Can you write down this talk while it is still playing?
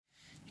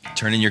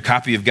Turn in your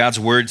copy of God's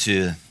Word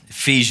to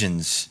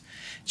Ephesians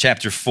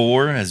chapter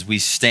 4 as we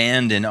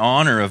stand in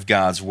honor of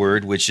God's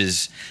Word, which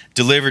is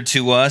delivered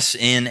to us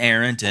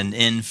inerrant and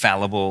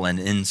infallible and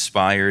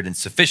inspired and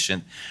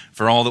sufficient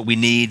for all that we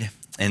need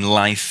in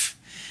life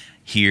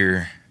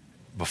here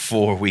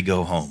before we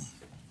go home.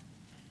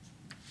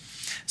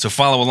 So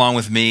follow along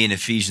with me in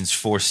Ephesians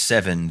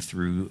 4:7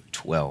 through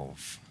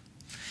 12.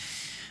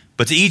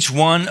 But to each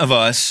one of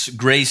us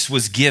grace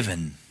was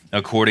given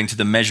according to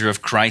the measure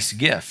of Christ's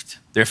gift.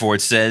 Therefore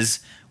it says,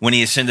 when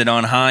he ascended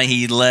on high,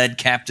 he led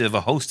captive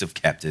a host of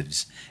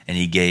captives, and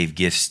he gave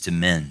gifts to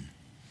men.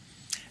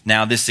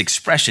 Now this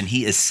expression,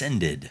 he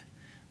ascended,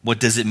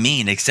 what does it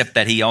mean except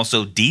that he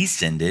also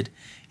descended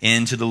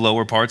into the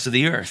lower parts of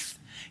the earth?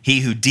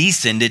 He who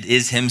descended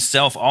is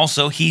himself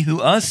also he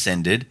who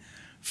ascended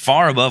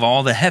far above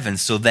all the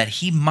heavens, so that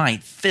he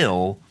might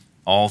fill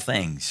all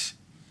things.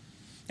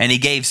 And he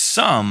gave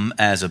some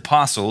as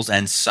apostles,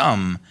 and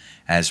some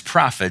as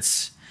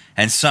prophets,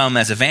 and some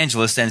as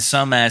evangelists, and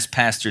some as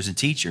pastors and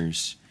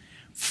teachers,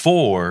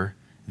 for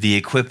the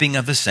equipping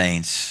of the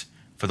saints,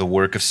 for the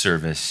work of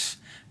service,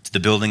 to the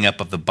building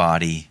up of the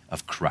body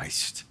of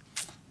Christ.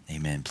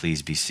 Amen.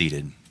 Please be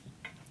seated.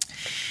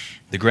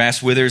 The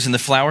grass withers and the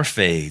flower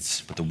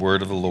fades, but the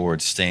word of the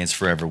Lord stands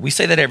forever. We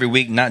say that every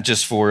week, not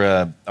just for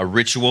a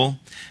ritual,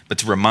 but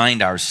to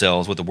remind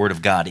ourselves what the word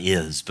of God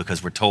is,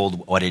 because we're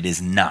told what it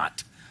is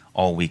not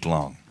all week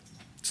long.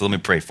 So let me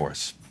pray for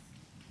us.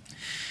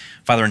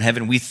 Father in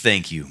heaven, we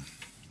thank you.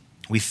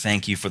 We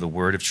thank you for the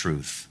word of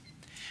truth.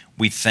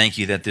 We thank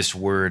you that this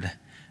word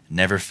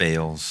never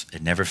fails.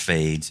 It never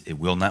fades. It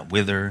will not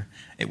wither.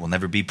 It will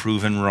never be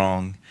proven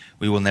wrong.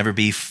 We will never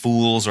be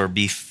fools or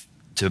be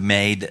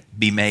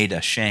made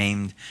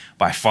ashamed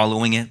by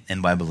following it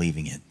and by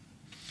believing it.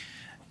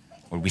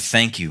 Lord, we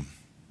thank you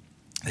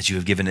that you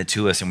have given it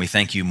to us, and we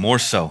thank you more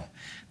so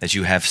that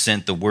you have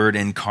sent the Word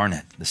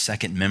incarnate, the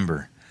second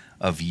member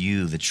of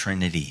you, the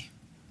Trinity,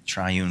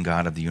 triune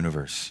God of the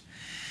universe,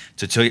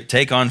 to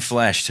take on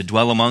flesh, to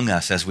dwell among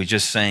us, as we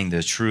just sang,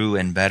 the true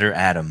and better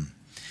Adam.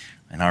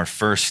 And our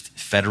first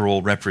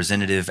federal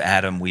representative,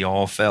 Adam, we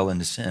all fell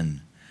into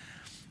sin.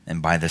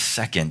 And by the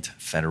second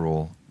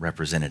federal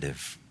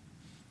representative,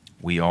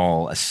 we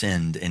all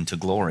ascend into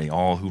glory,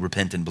 all who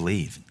repent and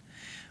believe.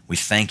 We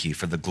thank you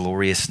for the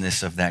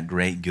gloriousness of that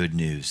great good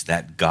news,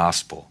 that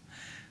gospel,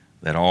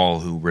 that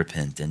all who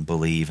repent and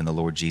believe in the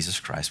Lord Jesus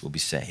Christ will be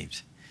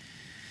saved.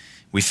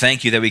 We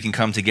thank you that we can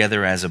come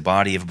together as a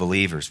body of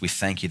believers. We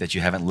thank you that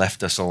you haven't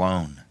left us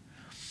alone.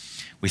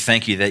 We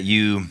thank you that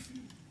you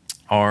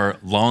are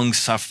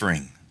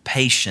long-suffering,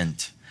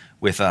 patient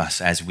with us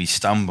as we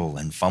stumble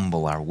and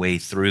fumble our way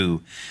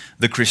through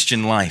the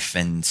Christian life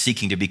and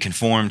seeking to be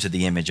conformed to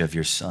the image of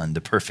your Son, the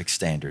perfect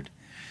standard.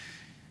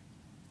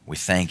 We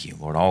thank you,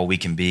 Lord. All we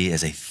can be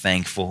is a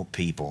thankful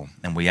people,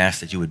 and we ask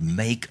that you would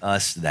make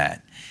us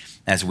that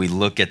as we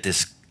look at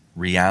this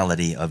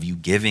reality of you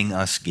giving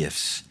us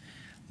gifts.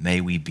 May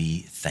we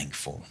be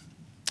thankful.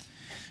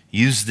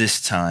 Use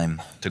this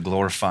time to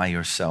glorify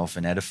yourself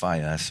and edify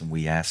us, and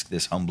we ask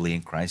this humbly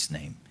in Christ's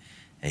name.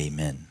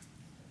 Amen.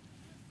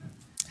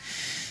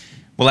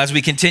 Well, as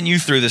we continue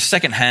through the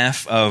second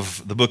half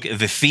of the book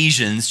of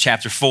Ephesians,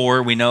 chapter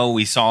 4,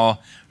 we saw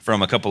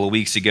from a couple of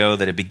weeks ago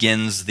that it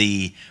begins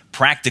the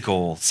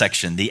practical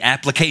section, the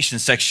application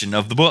section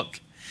of the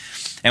book.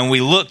 And we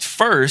looked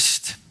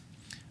first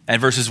at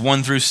verses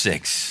 1 through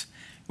 6,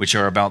 which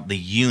are about the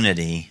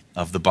unity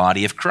of the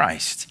body of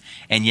Christ.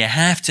 And you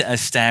have to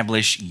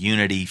establish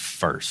unity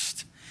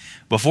first.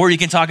 Before you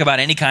can talk about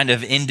any kind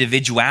of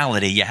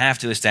individuality, you have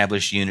to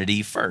establish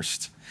unity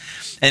first.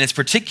 And it's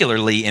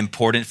particularly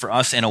important for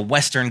us in a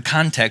Western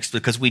context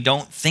because we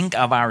don't think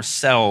of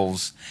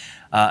ourselves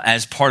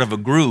as part of a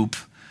group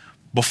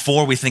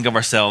before we think of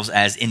ourselves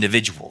as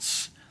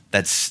individuals.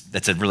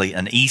 That's really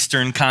an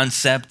Eastern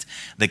concept,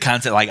 the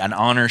concept like an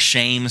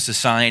honor-shame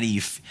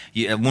society.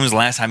 When was the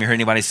last time you heard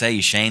anybody say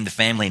you shame the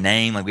family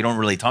name? Like we don't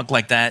really talk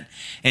like that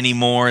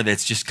anymore.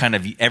 That's just kind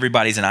of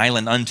everybody's an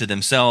island unto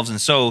themselves.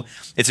 And so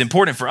it's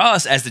important for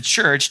us as the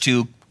church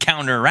to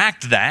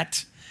counteract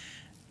that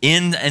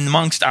in and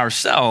amongst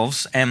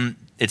ourselves. And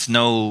it's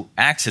no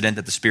accident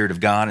that the Spirit of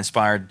God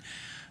inspired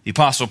the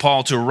Apostle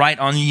Paul to write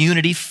on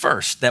unity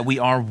first, that we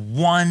are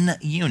one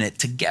unit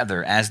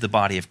together as the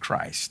body of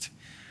Christ.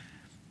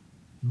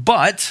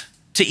 But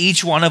to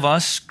each one of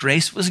us,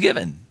 grace was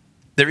given.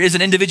 There is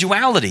an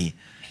individuality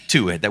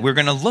to it that we're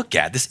going to look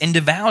at. This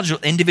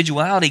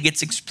individuality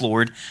gets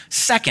explored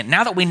second.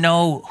 Now that we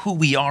know who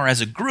we are as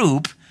a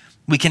group,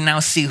 we can now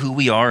see who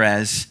we are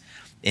as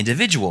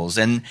individuals.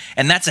 And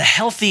that's a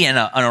healthy and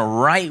a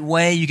right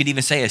way, you could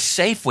even say a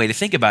safe way to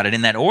think about it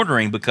in that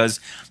ordering, because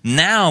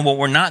now what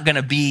we're not going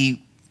to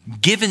be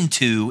given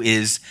to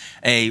is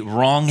a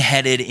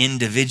wrong-headed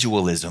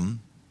individualism,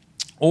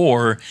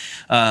 or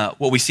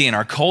what we see in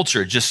our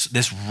culture, just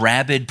this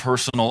rabid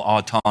personal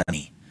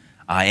autonomy.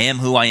 I am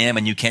who I am,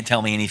 and you can't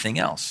tell me anything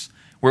else.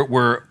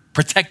 We're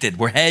protected.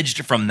 We're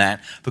hedged from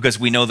that because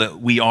we know that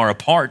we are a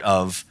part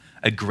of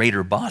a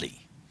greater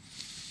body.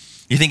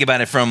 You think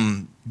about it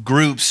from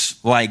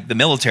groups like the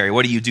military.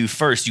 What do you do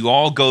first? You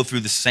all go through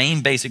the same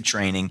basic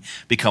training,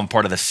 become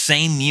part of the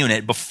same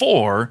unit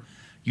before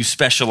you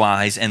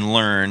specialize and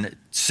learn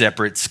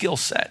separate skill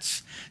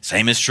sets.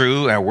 Same is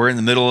true. We're in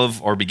the middle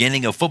of or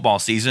beginning of football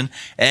season.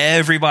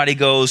 Everybody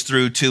goes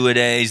through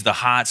two-a-days, the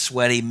hot,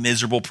 sweaty,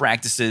 miserable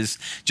practices,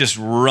 just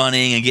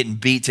running and getting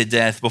beat to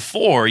death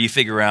before you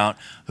figure out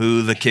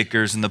who the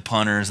kickers and the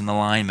punters and the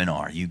linemen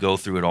are. You go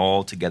through it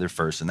all together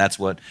first, and that's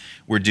what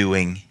we're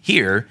doing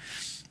here,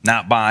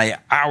 not by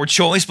our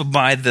choice, but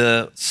by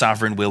the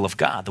sovereign will of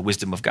God, the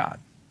wisdom of God.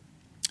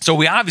 So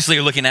we obviously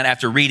are looking at,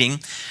 after reading,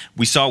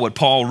 we saw what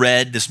Paul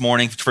read this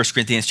morning, 1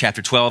 Corinthians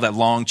chapter 12, that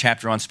long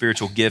chapter on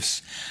spiritual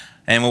gifts.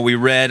 And what we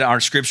read, our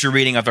scripture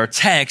reading of our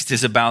text,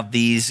 is about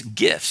these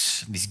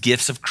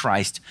gifts of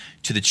Christ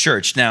to the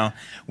church. Now,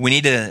 we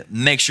need to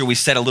make sure we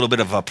set a little bit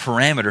of a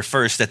parameter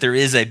first, that there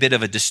is a bit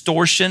of a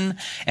distortion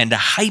and a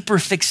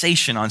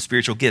hyperfixation on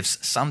spiritual gifts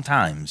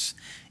sometimes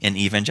in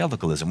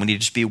evangelicalism. We need to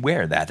just be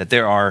aware of that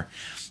there are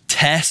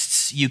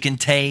tests you can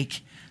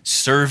take,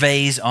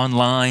 surveys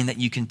online that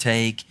you can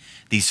take,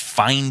 these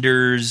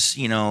finders,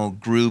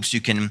 groups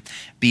you can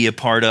be a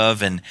part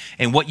of, and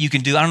what you can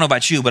do. I don't know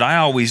about you, but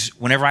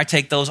whenever I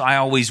take those, I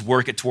always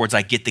work it towards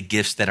I get the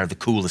gifts that are the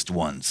coolest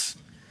ones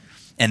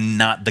and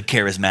not the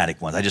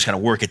charismatic ones. I just kind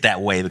of work it that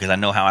way because I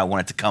know how I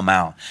want it to come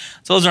out.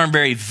 So those aren't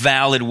very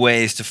valid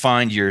ways to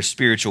find your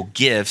spiritual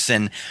gifts.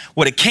 And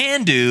what it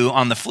can do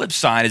on the flip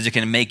side is it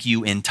can make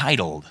you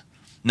entitled.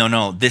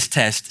 No, this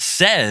test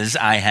says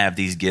I have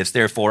these gifts,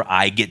 therefore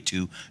I get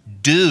to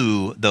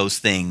do those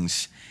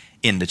things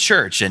in the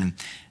church. And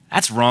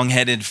that's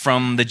wrongheaded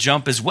from the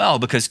jump as well,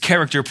 because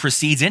character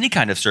precedes any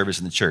kind of service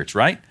in the church,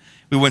 right?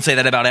 We wouldn't say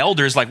that about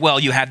elders, like, well,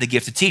 you have the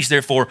gift to teach,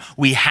 therefore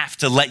we have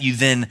to let you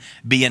then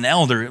be an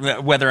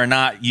elder. Whether or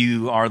not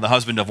you are the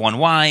husband of one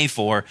wife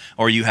or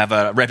you have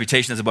a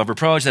reputation that's above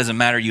reproach, doesn't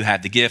matter, you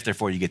have the gift,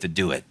 therefore you get to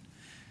do it.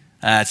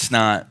 That's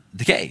not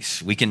the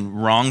case. We can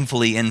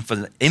wrongfully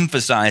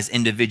emphasize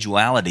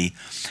individuality,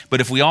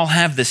 but if we all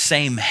have the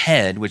same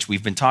head, which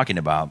we've been talking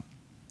about,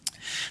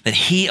 that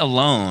he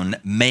alone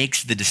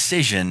makes the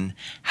decision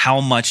how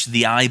much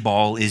the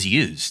eyeball is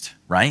used,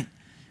 right?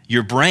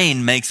 Your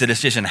brain makes the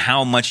decision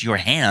how much your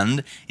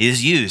hand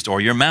is used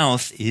or your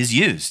mouth is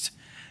used.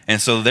 And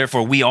so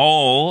therefore we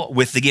all,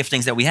 with the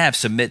giftings that we have,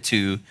 submit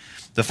to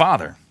the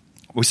Father.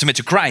 We submit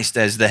to Christ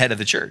as the head of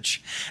the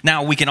church.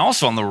 Now we can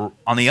also,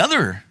 on the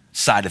other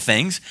side of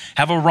things,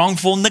 have a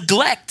wrongful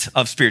neglect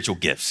of spiritual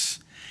gifts.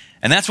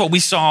 And that's what we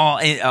saw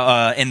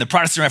in the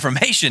Protestant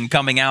Reformation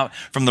coming out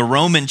from the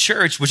Roman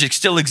church, which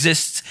still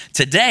exists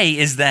today,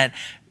 is that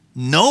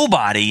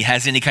nobody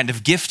has any kind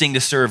of gifting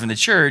to serve in the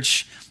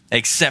church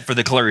except for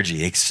the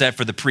clergy, except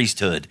for the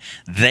priesthood.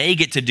 They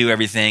get to do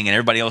everything and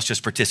everybody else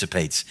just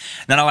participates.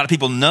 Not a lot of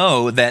people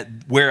know that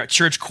where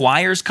church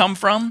choirs come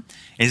from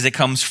is it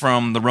comes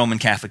from the Roman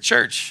Catholic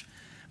Church.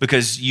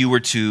 Because you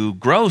were too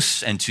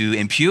gross and too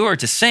impure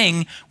to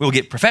sing, we'll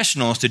get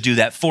professionals to do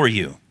that for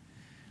you.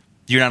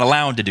 You're not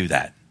allowed to do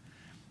that.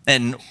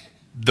 And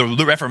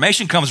the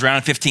Reformation comes around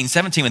in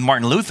 1517 with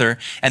Martin Luther,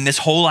 and this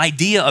whole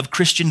idea of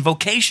Christian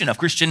vocation, of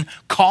Christian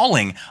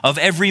calling, of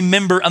every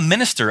member a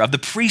minister, of the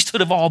priesthood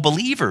of all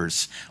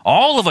believers,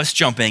 all of us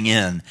jumping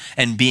in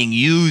and being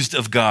used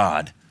of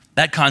God.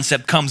 That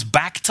concept comes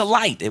back to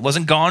light. It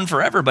wasn't gone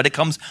forever, but it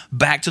comes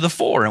back to the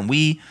fore, and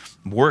we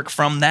work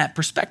from that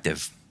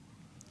perspective.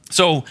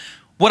 So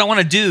what I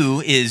want to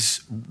do is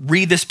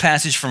read this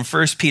passage from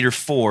 1 Peter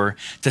 4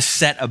 to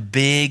set a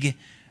big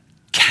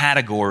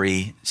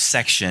category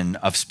section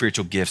of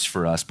spiritual gifts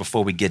for us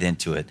before we get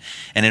into it.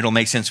 And it'll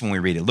make sense when we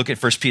read it. Look at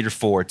 1 Peter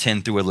 4,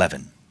 10 through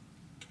 11.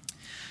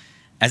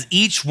 As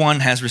each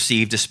one has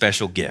received a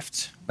special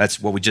gift. That's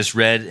what we just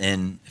read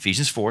in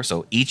Ephesians 4.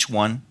 So each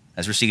one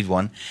has received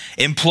one.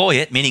 Employ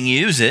it, meaning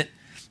use it,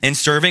 in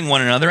serving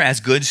one another as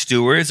good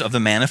stewards of the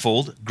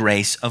manifold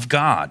grace of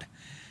God.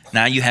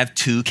 Now you have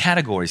two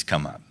categories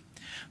come up.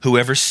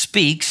 Whoever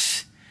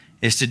speaks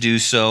is to do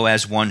so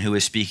as one who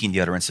is speaking the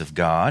utterance of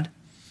God.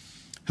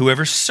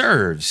 Whoever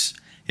serves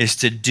is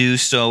to do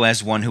so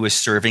as one who is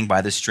serving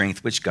by the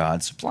strength which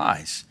God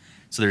supplies.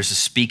 So there's the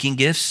speaking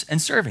gifts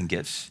and serving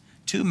gifts,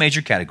 two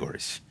major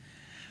categories.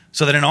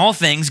 So that in all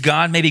things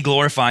God may be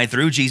glorified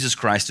through Jesus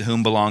Christ, to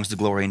whom belongs the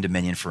glory and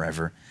dominion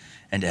forever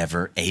and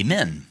ever.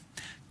 Amen.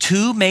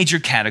 Two major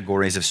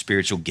categories of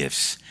spiritual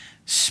gifts,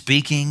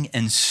 speaking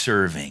and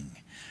serving.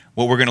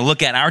 What we're going to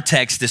look at, our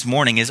text this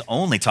morning, is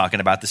only talking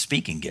about the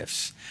speaking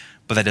gifts,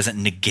 but that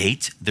doesn't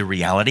negate the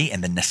reality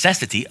and the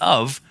necessity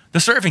of the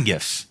serving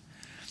gifts.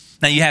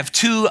 Now you have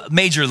two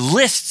major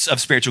lists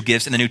of spiritual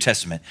gifts in the New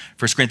Testament,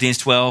 1 Corinthians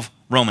 12,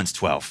 Romans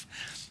 12.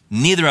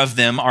 Neither of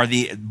them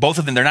both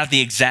of them, they're not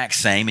the exact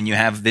same, and you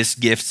have this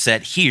gift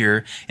set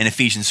here in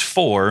Ephesians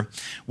 4,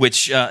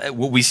 which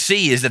what we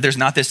see is that there's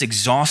not this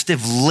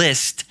exhaustive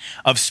list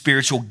of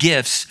spiritual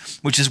gifts,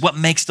 which is what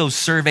makes those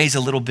surveys a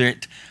little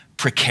bit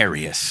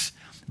precarious,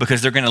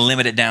 because they're going to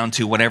limit it down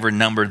to whatever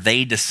number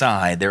they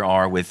decide there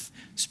are with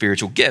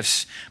spiritual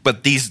gifts.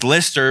 But these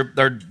lists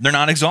they're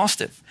not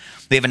exhaustive.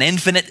 We have an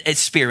infinite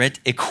spirit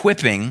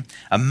equipping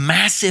a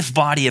massive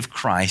body of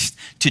Christ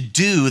to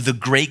do the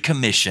Great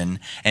Commission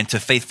and to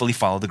faithfully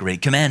follow the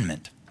Great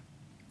Commandment.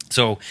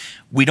 So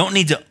we don't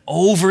need to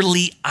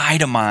overly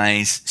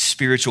itemize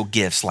spiritual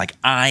gifts like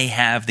I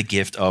have the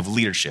gift of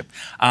leadership.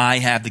 I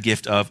have the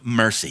gift of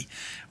mercy.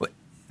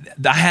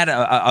 I had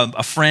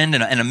a friend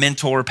and a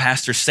mentor,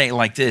 pastor, say it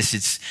like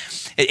this.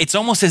 It's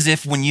almost as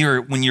if when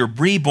you're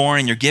reborn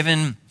and you're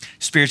given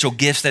spiritual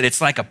gifts, that it's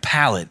like a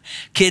palette.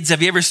 Kids,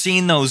 have you ever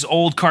seen those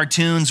old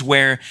cartoons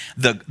where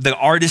the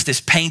artist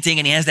is painting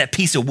and he has that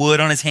piece of wood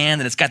on his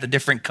hand and it's got the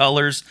different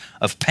colors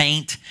of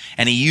paint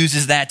and he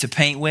uses that to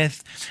paint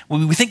with?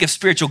 Well, we think of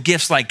spiritual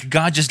gifts like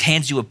God just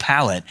hands you a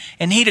palette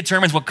and he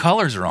determines what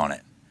colors are on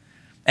it.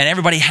 And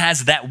everybody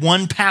has that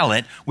one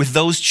palette with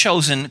those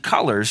chosen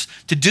colors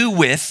to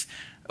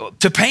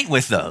paint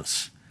with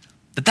those.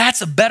 But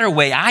that's a better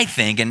way, I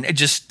think, and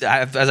as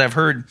I've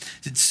heard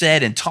it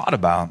said and taught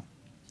about,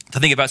 to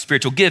think about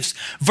spiritual gifts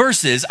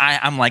versus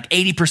I'm like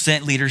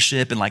 80%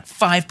 leadership and like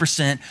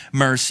 5%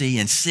 mercy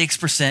and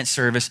 6%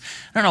 service.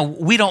 No,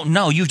 we don't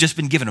know. You've just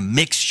been given a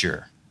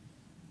mixture.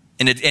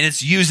 And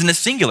it's used in the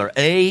singular,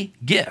 a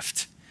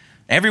gift.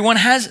 Everyone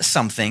has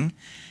something,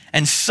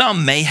 and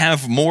some may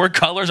have more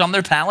colors on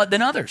their palette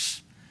than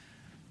others.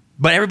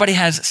 But everybody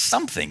has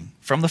something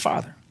from the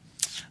Father.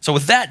 So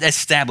with that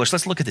established,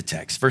 let's look at the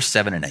text, verse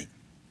 7 and 8.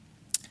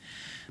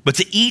 But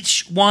to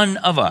each one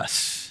of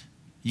us,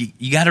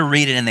 you got to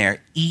read it in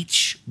there,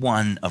 each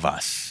one of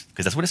us,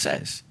 because that's what it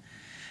says.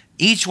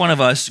 Each one of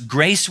us,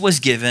 grace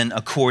was given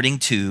according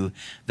to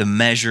the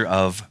measure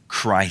of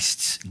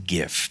Christ's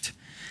gift.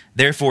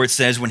 Therefore, it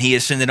says, when he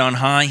ascended on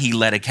high, he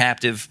led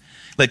captive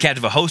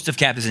a host of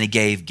captives, and he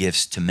gave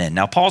gifts to men.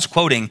 Now, Paul's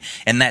quoting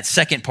in that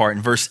second part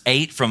in verse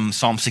 8 from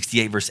Psalm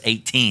 68, verse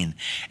 18,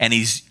 and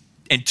he's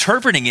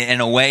interpreting it in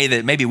a way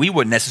that maybe we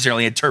wouldn't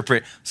necessarily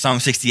interpret Psalm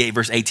 68,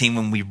 verse 18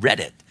 when we read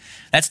it.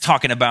 That's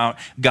talking about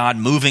God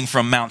moving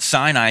from Mount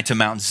Sinai to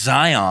Mount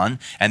Zion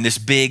and this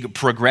big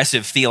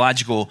progressive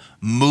theological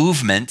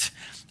movement.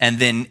 And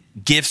then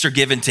gifts are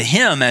given to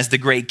him as the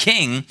great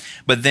king.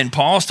 But then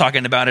Paul's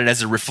talking about it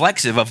as a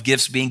reflexive of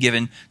gifts being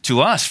given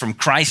to us from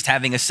Christ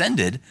having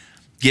ascended.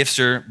 Gifts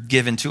are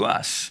given to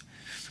us.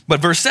 But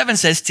verse 7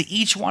 says, to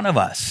each one of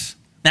us.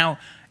 Now,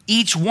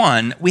 each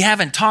one, we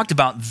haven't talked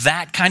about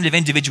that kind of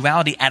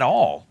individuality at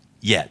all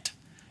yet.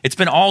 It's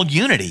been all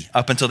unity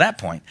up until that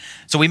point.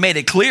 So we made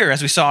it clear,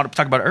 as we talked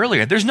about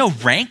earlier, there's no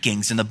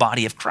rankings in the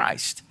body of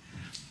Christ.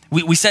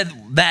 We said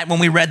that when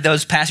we read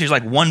those passages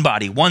like one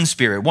body, one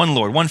spirit, one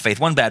Lord, one faith,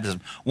 one baptism,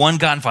 one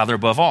God and Father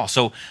above all.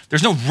 So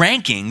there's no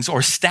rankings or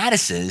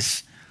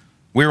statuses.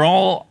 We're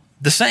all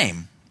the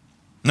same.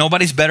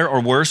 Nobody's better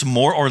or worse,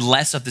 more or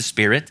less of the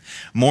Spirit,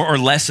 more or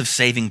less of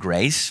saving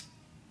grace.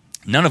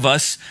 None of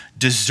us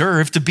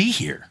deserve to be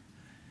here.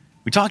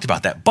 We talked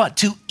about that. But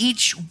to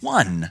each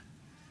one,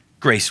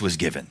 grace was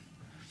given.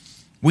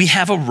 We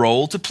have a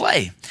role to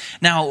play.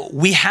 Now,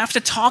 we have to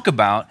talk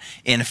about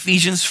in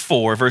Ephesians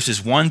 4,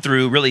 verses 1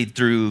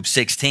 through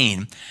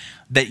 16,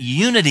 that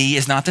unity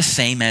is not the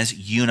same as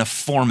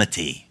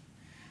uniformity.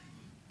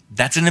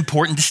 That's an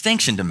important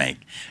distinction to make.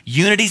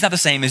 Unity is not the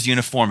same as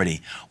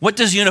uniformity. What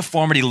does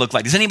uniformity look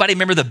like? Does anybody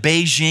remember the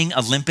Beijing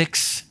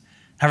Olympics?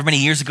 However many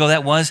years ago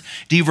that was?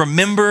 Do you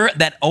remember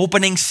that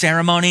opening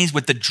ceremonies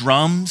with the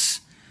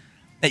drums?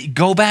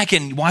 Go back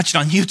and watch it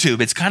on YouTube.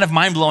 It's kind of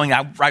mind-blowing.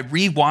 I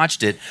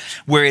rewatched it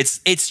where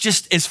it's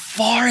just as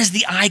far as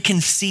the eye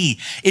can see.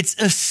 It's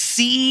a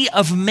sea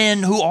of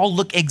men who all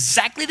look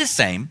exactly the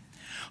same,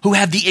 who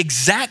have the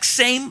exact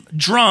same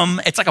drum.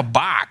 It's like a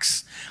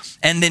box.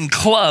 And then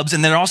clubs,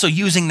 and they're also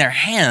using their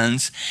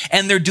hands,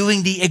 and they're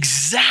doing the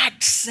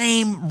exact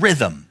same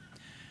rhythm.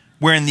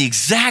 Wearing the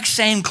exact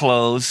same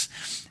clothes,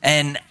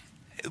 and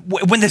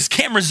when this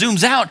camera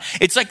zooms out,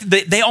 it's like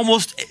they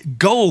almost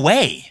go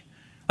away.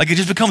 Like it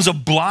just becomes a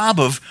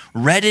blob of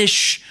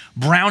reddish,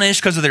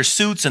 brownish because of their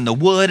suits and the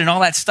wood and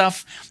all that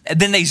stuff. And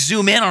then they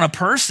zoom in on a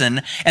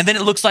person, and then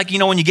it looks like,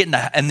 when you get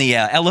in the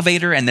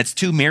elevator and that's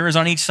two mirrors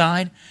on each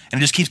side, and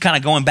it just keeps kind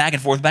of going back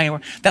and forth, back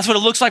and forth. That's what it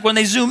looks like when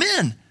they zoom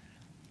in.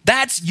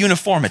 That's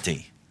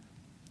uniformity.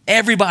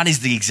 Everybody's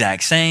the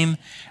exact same.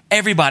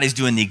 Everybody's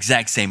doing the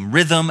exact same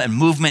rhythm and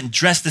movement,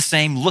 dressed the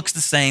same, looks the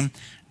same.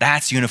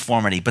 That's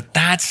uniformity. But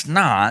that's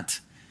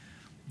not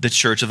the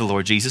church of the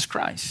Lord Jesus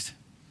Christ.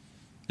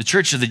 The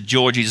church of the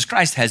Lord Jesus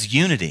Christ has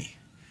unity.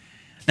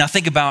 Now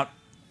think about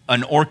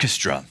an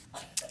orchestra.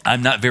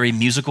 I'm not very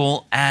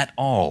musical at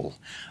all,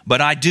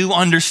 but I do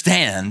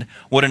understand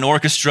what an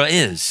orchestra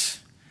is.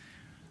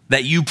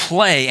 That you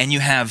play and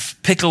you have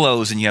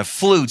piccolos and you have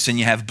flutes and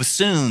you have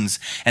bassoons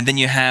and then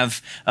you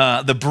have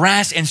the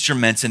brass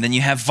instruments and then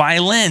you have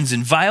violins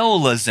and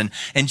violas and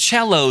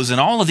cellos and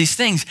all of these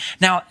things.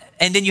 Now,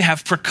 and then you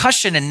have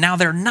percussion, and now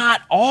they're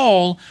not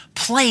all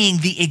playing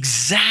the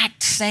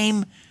exact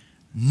same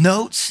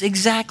notes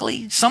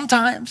exactly.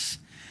 Sometimes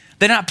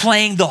they're not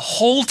playing the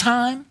whole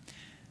time.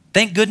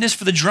 Thank goodness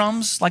for the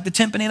drums, like the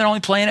timpani. They're only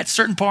playing at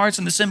certain parts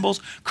and the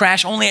cymbals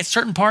crash only at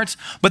certain parts,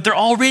 but they're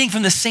all reading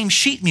from the same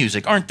sheet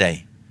music, aren't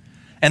they?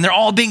 And they're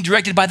all being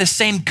directed by the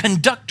same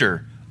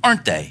conductor,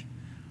 aren't they?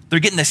 They're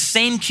getting the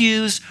same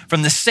cues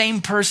from the same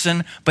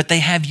person, but they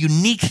have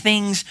unique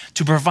things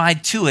to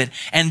provide to it.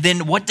 And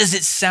then what does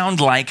it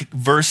sound like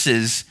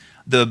versus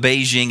the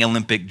Beijing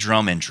Olympic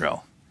drum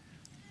intro?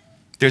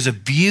 There's a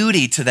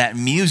beauty to that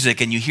music,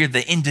 and you hear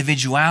the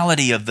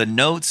individuality of the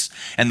notes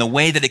and the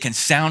way that it can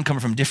sound coming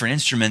from different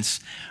instruments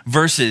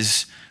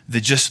versus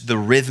the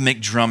rhythmic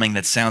drumming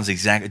that sounds it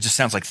just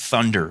sounds like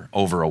thunder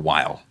over a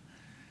while.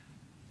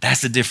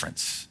 That's the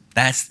difference.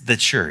 That's the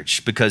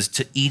church, because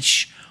to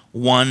each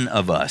one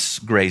of us,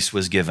 grace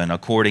was given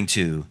according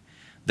to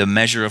the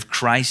measure of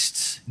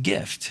Christ's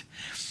gift.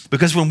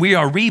 Because when we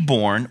are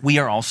reborn, we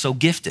are also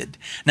gifted.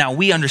 Now,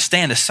 we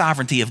understand the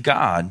sovereignty of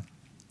God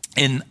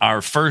in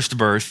our first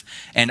birth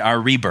and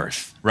our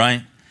rebirth,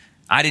 right?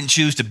 I didn't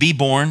choose to be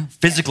born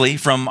physically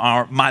from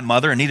my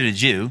mother, and neither did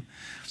you.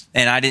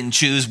 And I didn't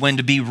choose when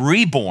to be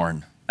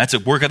reborn. That's a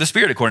work of the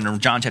Spirit, according to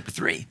John chapter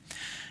 3.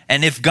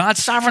 And if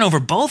God's sovereign over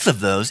both of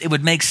those, it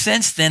would make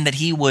sense then that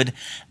he would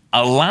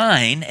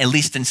align, at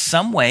least in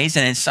some ways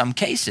and in some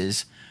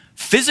cases,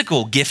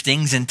 physical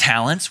giftings and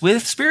talents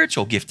with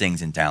spiritual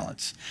giftings and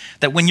talents.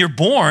 That when you're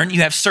born,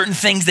 you have certain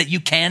things that you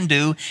can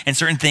do and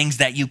certain things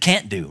that you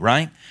can't do,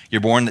 right?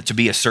 You're born to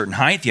be a certain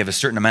height. You have a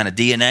certain amount of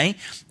DNA,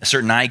 a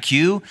certain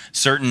IQ,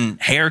 certain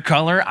hair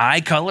color, eye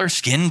color,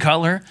 skin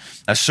color,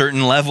 a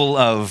certain level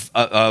of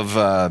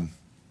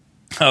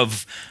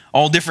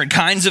all different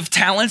kinds of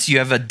talents. You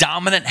have a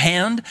dominant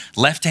hand.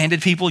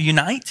 Left-handed people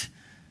unite.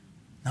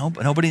 No,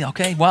 but nobody.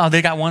 Okay, wow,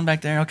 they got one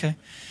back there. Okay.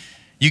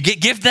 You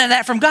get gifted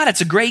that from God.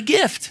 It's a great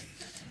gift.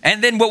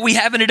 And then what we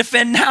have to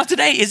defend now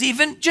today is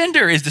even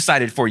gender is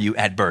decided for you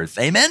at birth.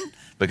 Amen?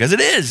 Because it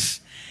is.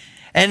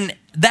 And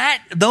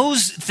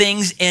those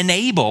things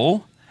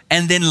enable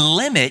and then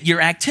limit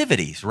your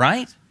activities,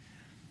 right?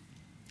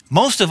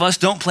 Most of us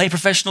don't play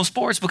professional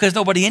sports because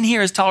nobody in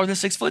here is taller than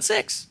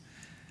 6'6".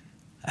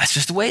 That's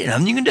just the way,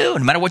 nothing you can do.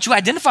 No matter what you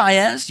identify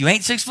as, you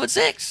ain't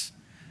 6'6".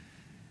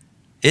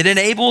 It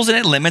enables and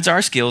it limits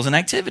our skills and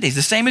activities.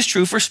 The same is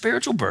true for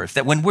spiritual birth,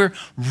 that when we're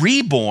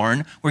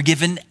reborn, we're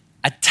given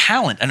a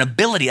talent, an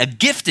ability, a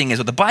gifting is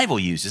what the Bible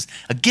uses,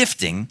 a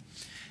gifting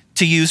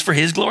to use for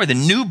his glory. The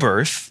new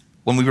birth,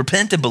 when we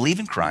repent and believe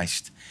in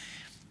Christ,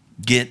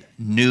 get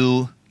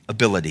new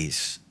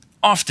abilities.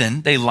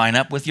 Often they line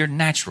up with your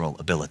natural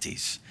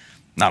abilities.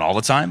 Not all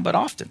the time, but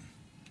often.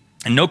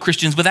 And no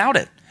Christians without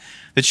it.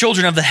 The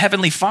children of the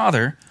Heavenly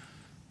Father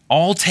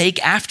all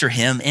take after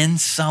him in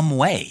some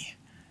way.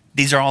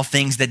 These are all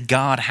things that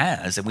God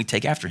has, and we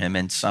take after him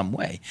in some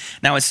way.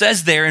 Now, it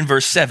says there in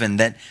verse 7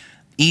 that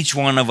each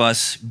one of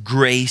us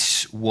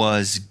grace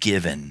was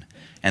given.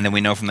 And then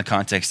we know from the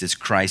context it's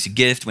Christ's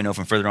gift. We know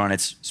from further on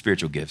it's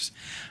spiritual gifts.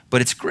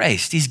 But it's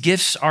grace. These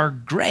gifts are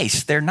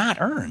grace. They're not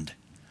earned.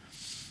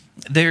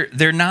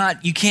 They're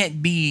not, you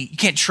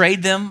can't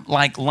trade them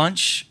like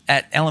lunch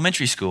at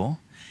elementary school,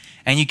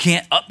 and you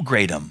can't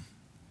upgrade them.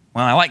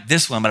 Well, I like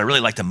this one, but I really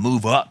like to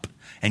move up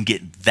and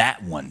get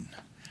that one.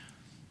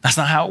 That's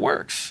not how it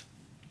works.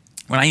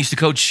 When I used to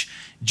coach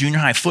junior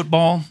high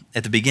football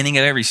at the beginning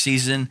of every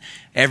season,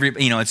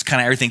 it's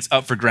kind of everything's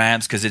up for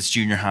grabs because it's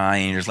junior high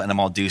and you're just letting them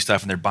all do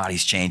stuff and their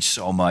bodies change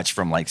so much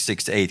from like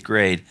 6th to 8th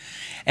grade.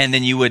 And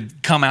then you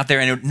would come out there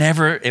and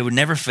it would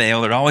never fail.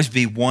 There'd always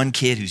be one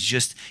kid who's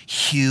just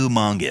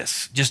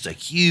humongous, just a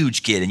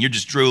huge kid. And you're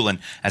just drooling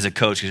as a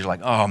coach because you're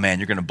like, oh man,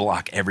 you're going to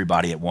block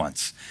everybody at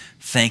once.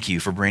 Thank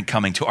you for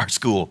coming to our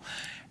school.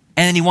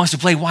 And then he wants to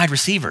play wide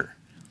receiver.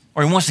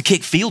 Or he wants to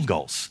kick field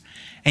goals.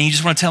 And you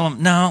just want to tell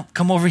him, no,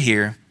 come over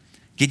here.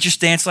 Get your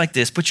stance like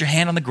this. Put your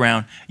hand on the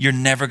ground. You're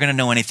never going to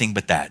know anything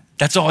but that.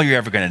 That's all you're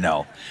ever going to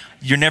know.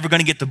 You're never going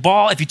to get the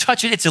ball. If you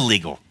touch it, it's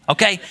illegal,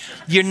 okay?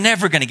 You're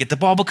never going to get the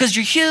ball because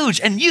you're huge.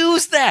 And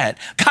use that.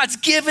 God's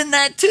given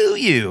that to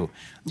you.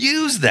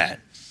 Use that.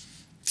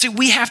 See,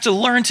 we have to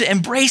learn to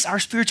embrace our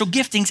spiritual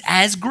giftings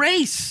as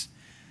grace.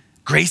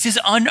 Grace is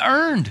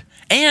unearned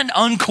and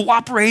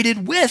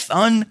uncooperated with,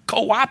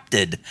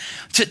 unco-opted.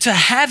 To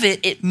have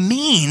it, it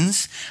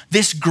means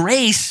this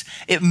grace,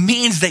 it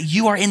means that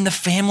you are in the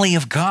family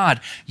of God.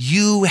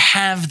 You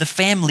have the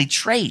family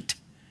trait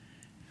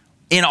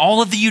in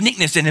all of the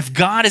uniqueness. And if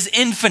God is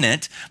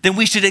infinite, then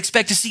we should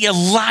expect to see a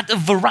lot of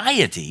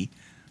variety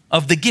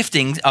of the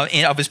giftings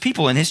of his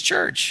people in his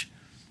church.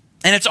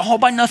 And it's all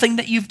by nothing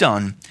that you've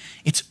done.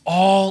 It's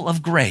all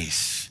of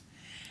grace.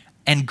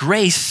 And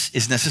grace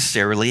is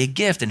necessarily a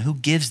gift. And who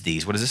gives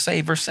these? What does it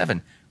say? Verse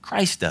 7,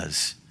 Christ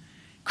does.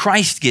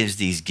 Christ gives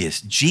these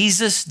gifts.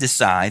 Jesus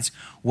decides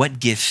what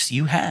gifts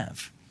you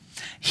have.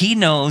 He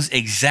knows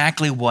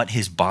exactly what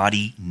his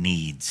body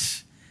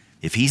needs.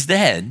 If he's the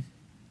head,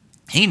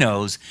 he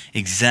knows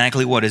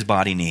exactly what his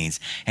body needs.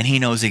 And he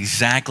knows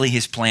exactly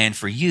his plan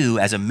for you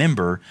as a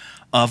member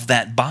of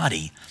that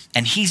body.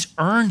 And he's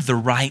earned the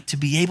right to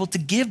be able to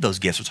give those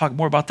gifts. We'll talk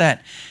more about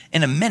that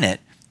in a minute.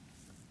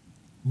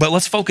 But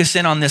let's focus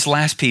in on this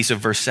last piece of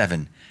verse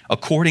 7.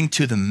 According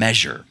to the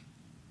measure.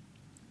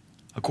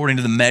 according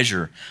to the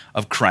measure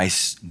of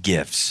Christ's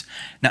gifts.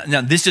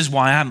 Now, this is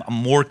why I'm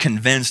more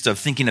convinced of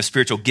thinking of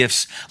spiritual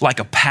gifts like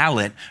a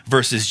palette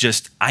versus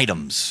just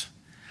items.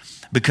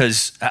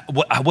 Because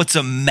what's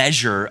a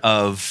measure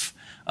of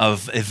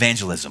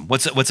evangelism?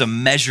 What's a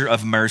measure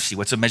of mercy?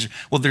 What's a measure?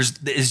 Well, there's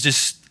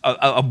just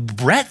a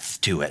breadth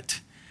to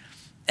it.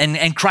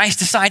 And Christ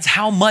decides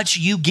how much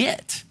you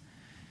get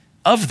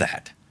of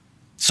that.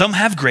 Some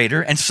have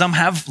greater and some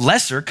have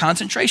lesser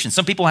concentration.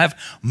 Some people have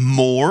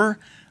more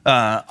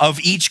of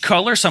each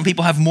color. Some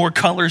people have more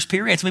colors,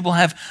 period. Some people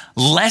have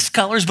less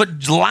colors,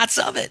 but lots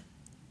of it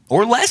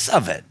or less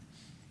of it.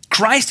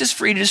 Christ is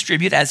free to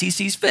distribute as he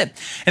sees fit.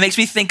 It makes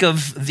me think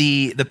of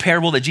the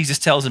parable that Jesus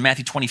tells in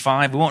Matthew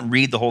 25. We won't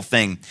read the whole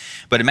thing,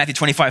 but in Matthew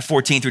 25,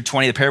 14 through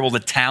 20, the parable of the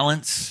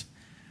talents,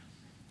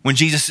 when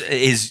Jesus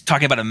is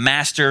talking about a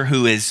master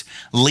who is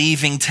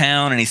leaving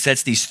town and he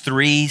sets these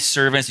three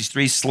servants, these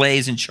three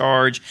slaves in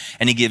charge,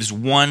 and he gives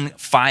one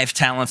 5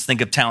 talents.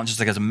 Think of talent just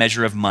like as a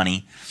measure of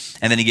money.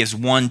 And then he gives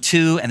one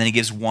 2, and then he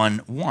gives one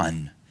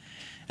 1.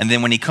 And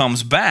then when he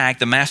comes back,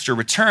 the master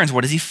returns.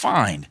 What does he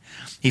find?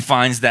 He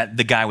finds that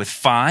the guy with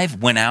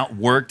 5 went out,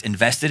 worked,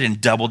 invested,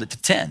 and doubled it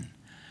to 10.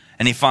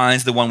 And he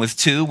finds the one with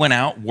 2 went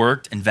out,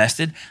 worked,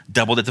 invested,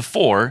 doubled it to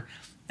 4,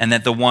 and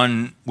that the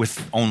one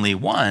with only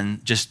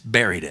 1 just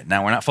buried it.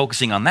 Now, we're not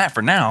focusing on that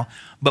for now,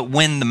 but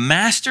when the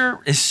master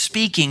is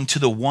speaking to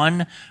the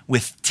one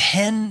with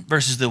 10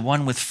 versus the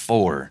one with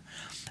 4,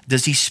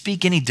 does he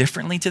speak any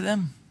differently to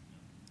them?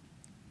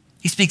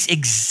 He speaks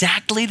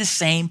exactly the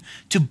same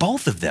to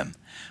both of them.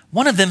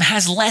 One of them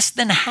has less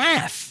than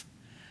half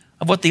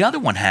of what the other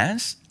one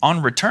has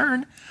on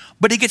return,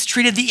 but he gets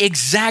treated the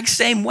exact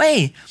same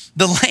way.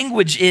 The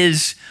language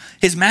is,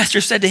 his master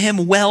said to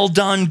him, "Well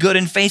done, good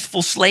and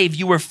faithful slave.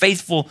 You were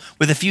faithful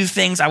with a few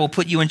things. I will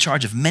put you in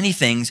charge of many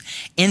things.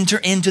 Enter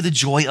into the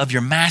joy of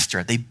your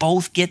master." They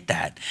both get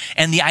that.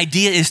 And the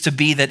idea is to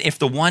be that if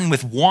the one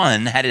with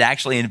 1 had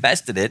actually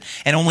invested it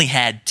and only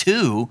had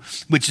 2,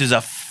 which is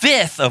a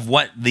fifth of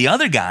what the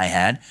other guy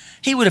had,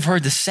 he would have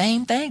heard the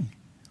same thing.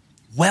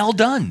 Well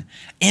done.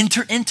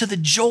 Enter into the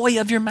joy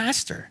of your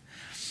master.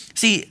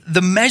 See,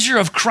 the measure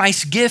of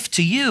Christ's gift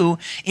to you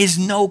is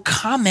no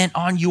comment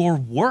on your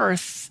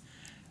worth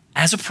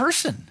as a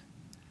person.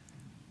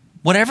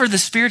 Whatever the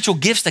spiritual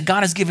gifts that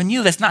God has given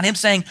you, that's not him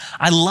saying,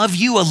 "I love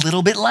you a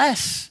little bit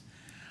less,"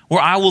 or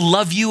 "I will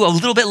love you a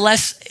little bit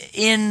less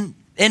in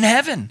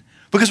heaven."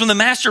 Because when the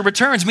master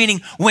returns,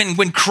 meaning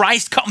when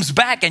Christ comes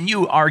back and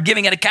you are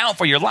giving an account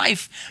for your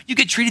life, you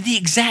get treated the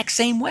exact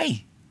same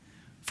way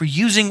for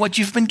using what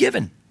you've been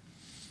given.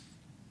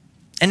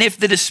 And if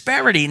the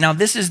disparity, now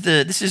this is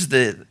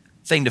the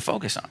thing to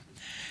focus on.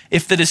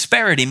 If the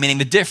disparity, meaning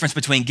the difference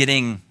between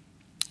getting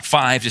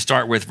 5 to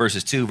start with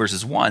versus 2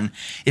 versus 1,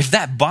 if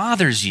that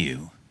bothers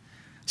you,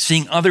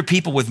 seeing other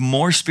people with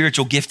more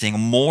spiritual gifting,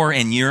 more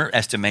in your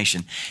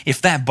estimation,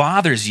 if that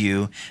bothers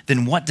you,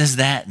 then what does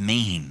that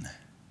mean?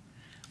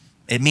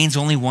 It means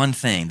only one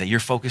thing, that you're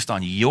focused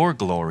on your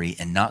glory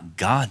and not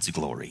God's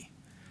glory.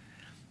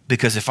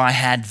 Because if I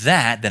had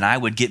that, then I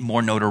would get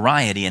more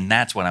notoriety, and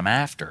that's what I'm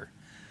after.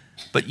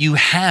 But you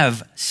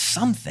have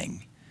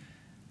something,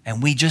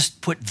 and we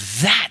just put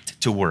that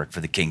to work for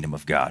the kingdom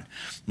of God.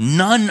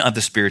 None of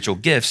the spiritual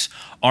gifts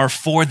are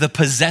for the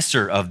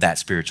possessor of that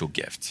spiritual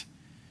gift.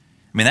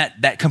 I mean,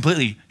 that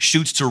completely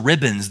shoots to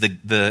ribbons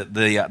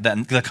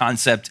the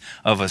concept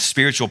of a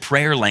spiritual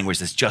prayer language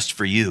that's just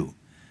for you.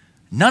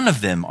 None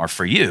of them are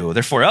for you.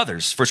 They're for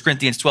others. 1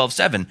 Corinthians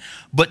 12:7.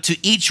 But to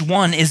each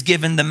one is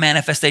given the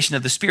manifestation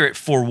of the Spirit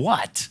for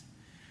what?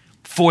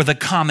 For the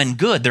common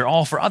good. They're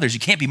all for others.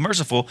 You can't be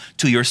merciful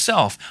to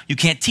yourself. You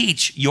can't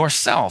teach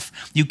yourself.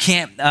 You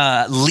can't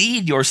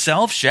lead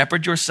yourself,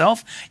 shepherd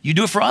yourself. You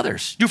do it for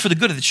others. Do it for the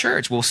good of the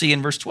church. We'll see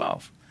in verse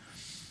 12.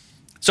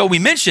 So we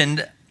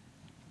mentioned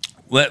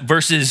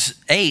verses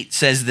 8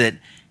 says that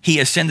he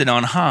ascended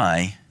on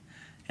high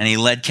and he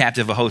led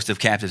captive a host of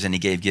captives and he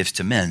gave gifts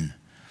to men.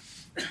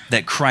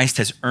 That Christ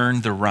has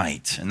earned the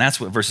right. And that's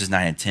what verses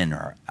 9 and 10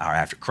 are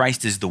after.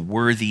 Christ is the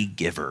worthy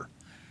giver.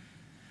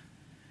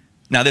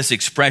 Now, this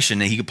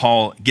expression,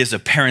 Paul gives a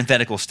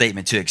parenthetical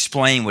statement to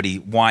explain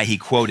why he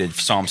quoted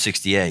Psalm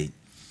 68.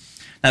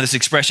 Now, this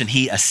expression,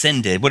 he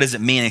ascended, what does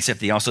it mean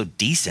except he also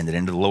descended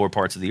into the lower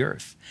parts of the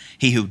earth?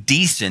 He who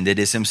descended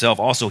is himself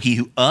also he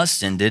who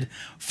ascended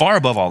far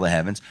above all the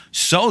heavens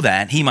so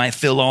that he might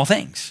fill all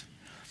things.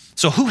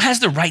 So who has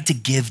the right to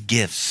give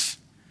gifts?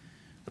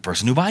 The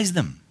person who buys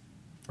them.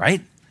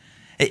 Right?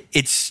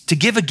 It's to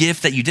give a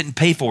gift that you didn't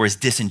pay for is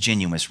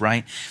disingenuous,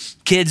 right?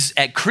 Kids,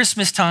 at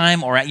Christmas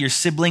time or at your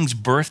sibling's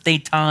birthday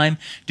time,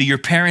 do your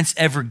parents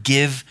ever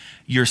give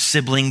your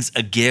siblings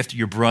a gift,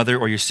 your brother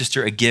or your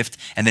sister a gift,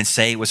 and then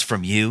say it was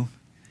from you?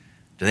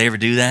 Do they ever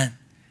do that?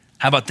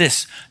 How about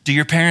this? Do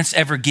your parents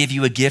ever give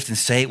you a gift and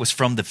say it was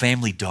from the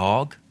family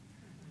dog?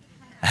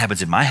 That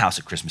happens in my house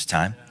at Christmas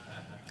time.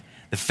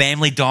 The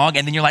family dog,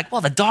 and then you're like, well,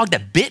 the dog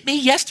that bit me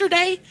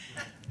yesterday,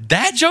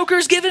 that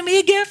joker's giving me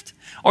a gift?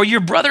 Or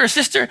your brother or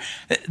sister,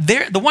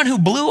 they're the one who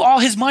blew all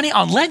his money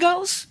on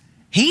Legos,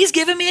 he's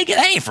giving me a gift.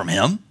 That ain't from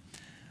him.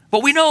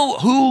 but we know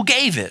who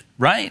gave it,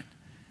 right?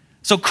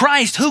 So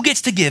Christ, who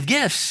gets to give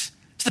gifts?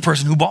 It's the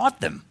person who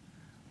bought them,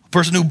 the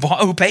person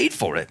who paid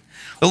for it.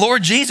 The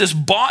Lord Jesus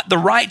bought the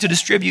right to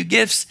distribute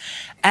gifts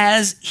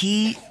as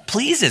he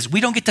pleases.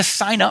 We don't get to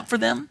sign up for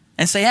them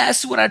and say, yeah, this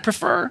is what I'd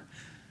prefer.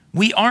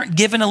 We aren't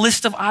given a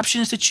list of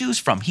options to choose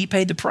from. He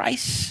paid the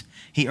price.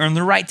 He earned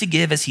the right to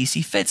give as he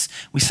sees fits.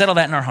 We settle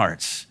that in our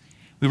hearts.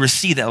 We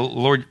receive that,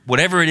 Lord,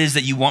 whatever it is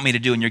that you want me to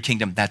do in your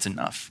kingdom, that's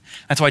enough.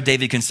 That's why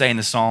David can say in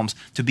the Psalms,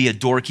 to be a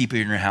doorkeeper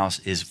in your house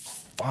is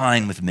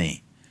fine with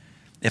me.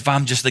 If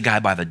I'm just the guy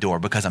by the door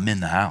because I'm in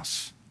the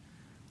house,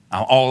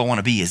 all I want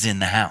to be is in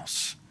the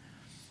house.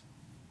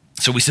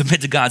 So we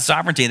submit to God's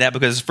sovereignty in that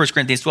because 1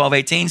 Corinthians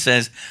 12:18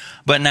 says,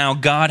 but now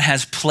God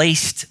has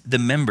placed the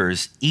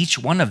members, each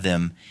one of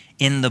them,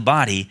 in the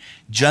body,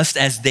 just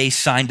as they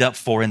signed up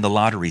for in the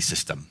lottery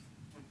system.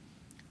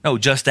 No,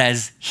 just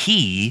as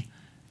he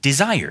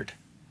desired.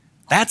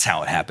 That's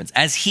how it happens,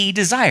 as he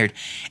desired.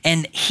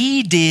 And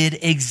he did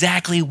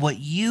exactly what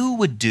you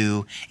would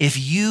do if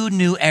you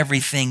knew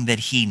everything that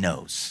he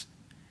knows.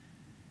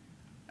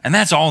 And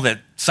that's all that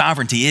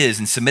sovereignty is,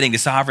 and submitting to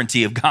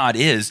sovereignty of God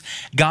is.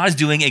 God is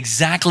doing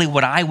exactly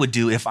what I would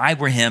do if I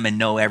were him and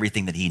know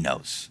everything that he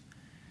knows.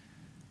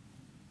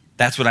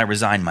 That's what I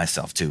resign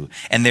myself to.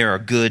 And there are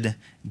good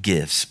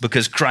gifts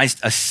because Christ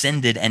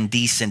ascended and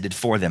descended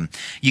for them.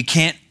 You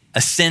can't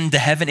ascend to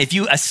heaven. If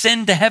you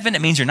ascend to heaven,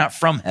 it means you're not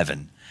from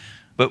heaven.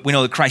 But we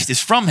know that Christ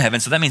is from heaven,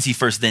 so that means he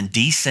first then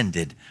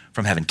descended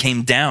from heaven,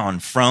 came down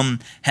from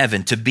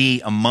heaven to be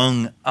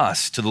among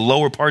us, to the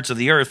lower parts of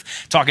the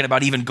earth, talking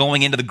about even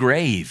going into the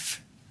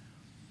grave.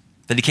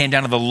 That he came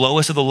down to the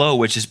lowest of the low,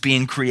 which is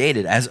being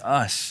created as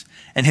us.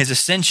 And his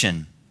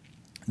ascension,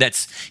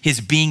 that's his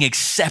being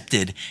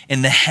accepted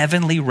in the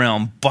heavenly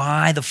realm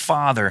by the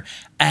Father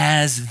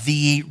as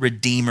the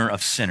Redeemer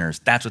of sinners.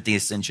 That's what the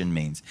ascension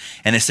means.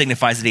 And it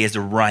signifies that he has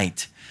the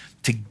right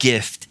to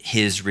gift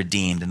his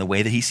redeemed in the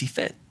way that he sees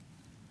fit.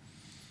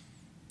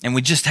 And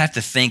we just have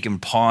to think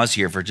and pause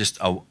here for just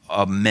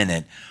a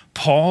minute.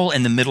 Paul,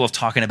 in the middle of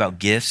talking about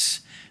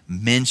gifts,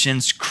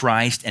 mentions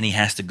Christ and he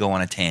has to go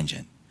on a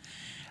tangent.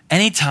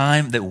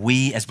 Anytime that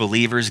we as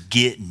believers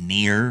get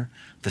near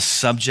the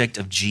subject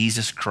of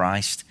Jesus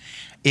Christ,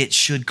 it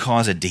should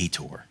cause a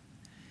detour.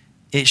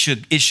 It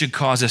should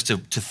cause us to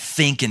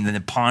think and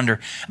then ponder.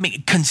 I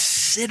mean,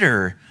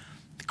 consider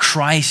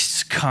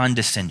Christ's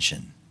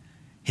condescension,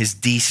 his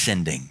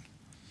descending.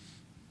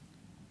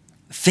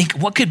 Think,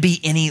 what could be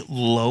any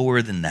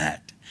lower than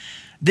that?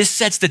 This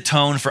sets the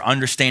tone for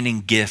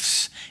understanding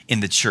gifts in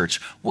the church.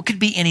 What could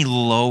be any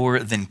lower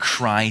than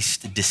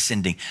Christ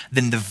descending,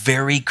 than the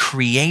very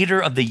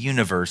creator of the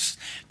universe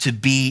to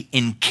be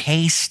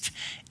encased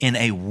in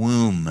a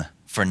womb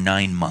for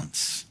 9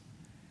 months?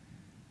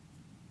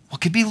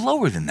 What could be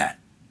lower than that?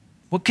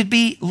 What could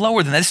be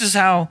lower than that? This is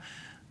how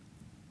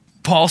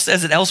Paul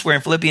says it elsewhere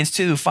in Philippians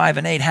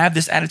 2:5-8. Have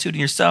this attitude in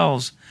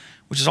yourselves,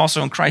 which is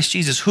also in Christ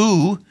Jesus,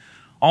 who,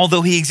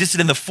 although he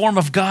existed in the form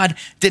of God,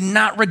 did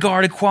not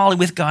regard equality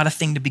with God a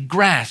thing to be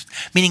grasped,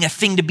 meaning a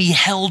thing to be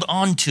held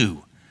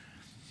onto.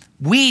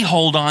 We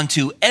hold on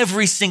to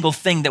every single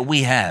thing that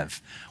we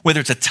have, whether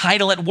it's a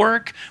title at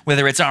work,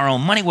 whether it's our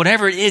own money,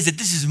 whatever it is, that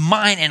this is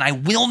mine and I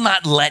will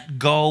not let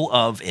go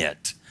of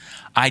it.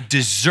 I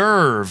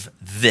deserve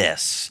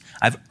this.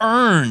 I've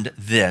earned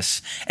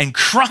this. And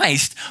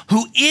Christ,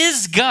 who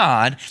is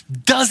God,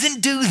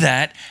 doesn't do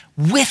that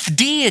with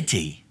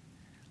deity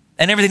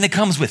and everything that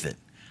comes with it.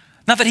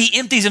 Not that he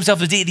empties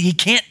himself of deity. He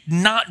can't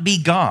not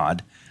be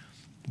God,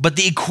 but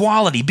the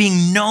equality,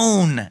 being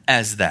known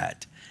as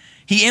that.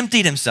 He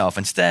emptied himself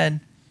instead,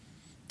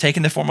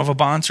 taking the form of a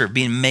bondservant,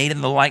 being made in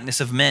the likeness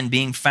of men,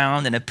 being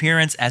found in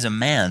appearance as a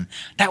man.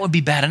 That would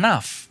be bad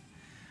enough.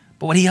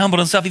 But when he humbled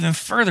himself even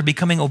further,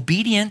 becoming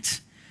obedient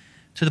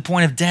to the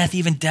point of death,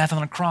 even death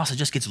on a cross, it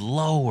just gets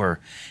lower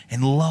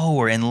and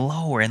lower and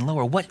lower and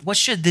lower. What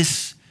should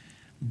this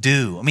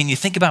do? I mean, you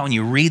think about when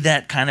you read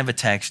that kind of a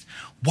text,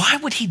 why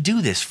would he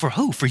do this? For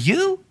who? For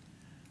you?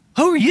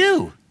 Who are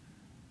you?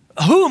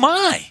 Who am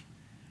I?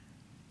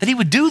 That he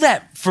would do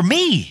that for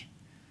me.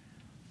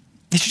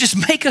 It should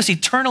just make us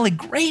eternally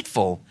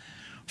grateful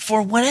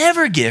for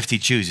whatever gift he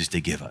chooses to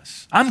give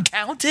us. I'm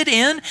counted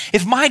in.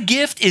 If my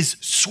gift is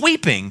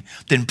sweeping,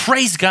 then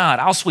praise God.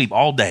 I'll sweep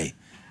all day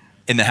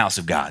in the house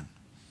of God.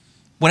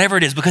 Whatever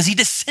it is, because he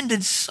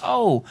descended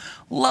so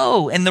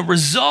low. And the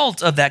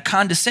result of that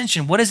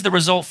condescension, what is the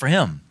result for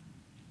him?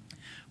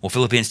 Well,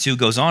 Philippians 2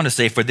 goes on to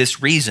say, for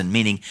this reason,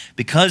 meaning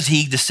because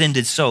he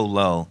descended so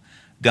low,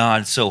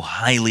 God so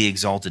highly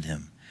exalted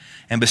him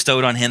and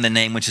bestowed on him the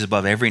name which is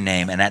above every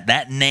name. And at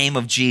that name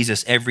of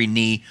Jesus, every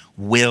knee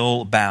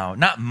will bow.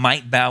 Not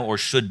might bow or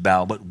should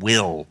bow, but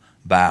will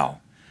bow.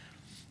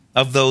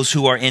 Of those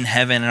who are in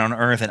heaven and on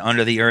earth and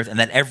under the earth, and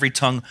that every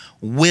tongue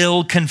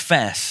will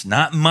confess,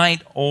 not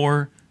might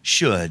or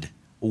should,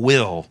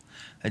 will,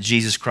 that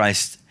Jesus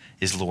Christ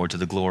is Lord, to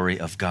the glory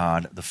of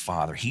God the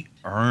Father. He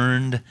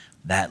earned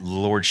that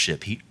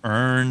lordship. He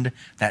earned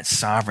that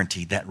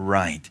sovereignty, that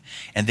right.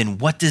 And then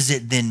what does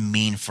it then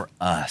mean for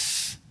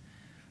us?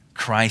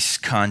 Christ's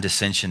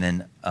condescension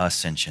and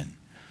ascension.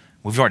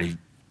 We've already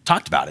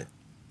talked about it.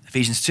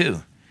 Ephesians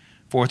 2,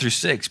 4 through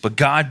 6. But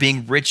God,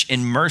 being rich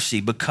in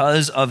mercy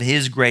because of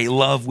his great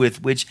love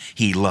with which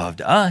he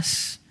loved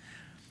us,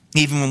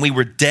 even when we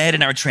were dead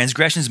in our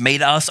transgressions,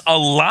 made us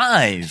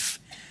alive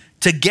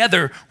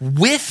together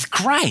with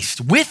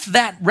Christ, with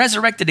that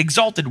resurrected,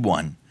 exalted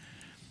one.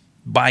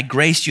 By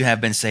grace you have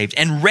been saved,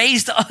 and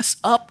raised us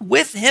up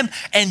with him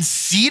and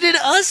seated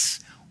us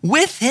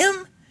with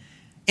him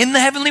in the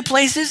heavenly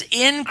places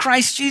in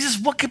Christ Jesus.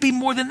 What could be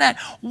more than that?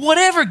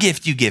 Whatever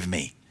gift you give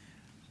me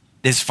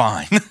is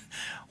fine.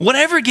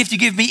 Whatever gift you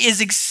give me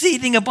is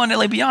exceeding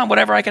abundantly beyond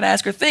whatever I can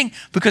ask or think,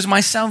 because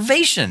my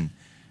salvation,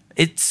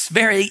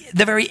 the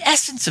very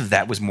essence of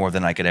that was more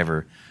than I could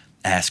ever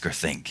ask or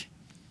think.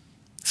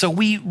 So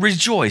we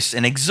rejoice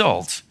and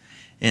exult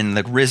in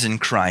the risen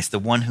Christ, the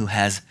one who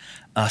has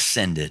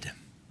ascended.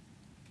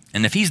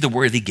 And if he's the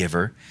worthy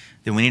giver,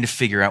 then we need to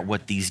figure out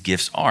what these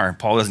gifts are.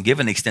 Paul doesn't give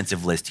an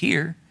extensive list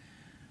here,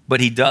 but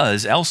he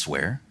does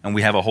elsewhere, and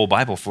we have a whole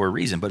Bible for a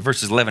reason. But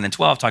verses 11 and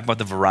 12 talk about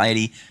the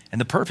variety and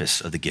the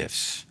purpose of the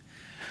gifts.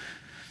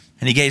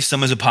 And he gave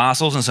some as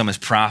apostles, and some as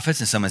prophets,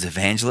 and some as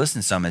evangelists,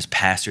 and some as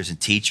pastors and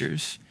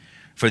teachers,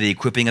 for the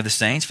equipping of the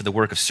saints, for the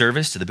work of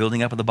service, to the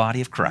building up of the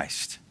body of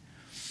Christ.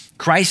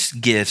 Christ's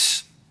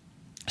gifts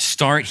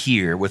start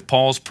here with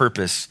Paul's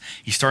purpose.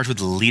 He starts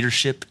with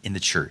leadership in the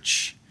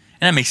church.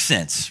 And that makes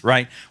sense,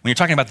 right? When you're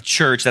talking about the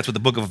church, that's what the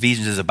book of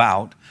Ephesians is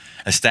about,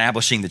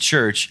 establishing the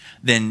church,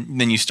 then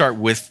you start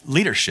with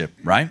leadership,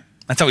 right?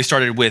 That's how we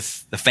started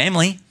with the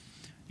family.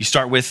 You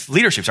start with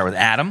leadership. Start with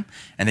Adam,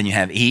 and then you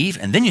have Eve,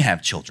 and then you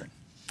have children.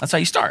 That's how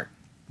you start.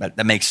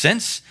 That makes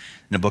sense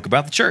in a book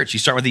about the church. You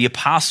start with the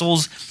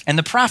apostles and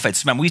the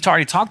prophets. Remember, we've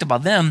already talked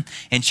about them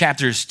in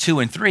chapters 2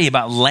 and 3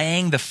 about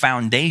laying the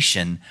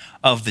foundation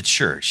of the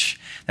church.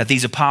 That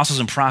these apostles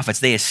and prophets,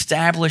 they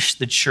established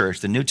the church,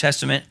 the New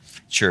Testament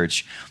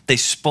church. They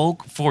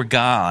spoke for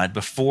God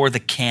before the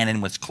canon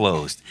was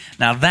closed.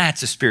 Now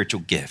that's a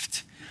spiritual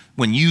gift.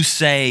 When you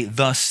say,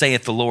 "Thus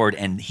saith the Lord,"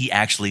 and he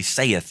actually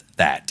saith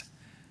that,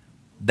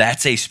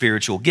 that's a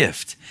spiritual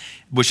gift,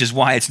 which is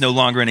why it's no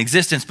longer in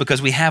existence,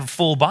 because we have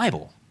full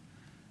Bible.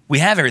 We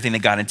have everything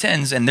that God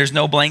intends, and there's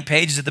no blank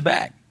pages at the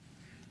back.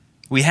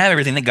 We have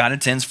everything that God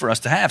intends for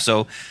us to have.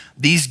 So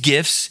these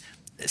gifts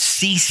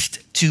ceased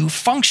to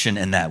function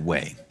in that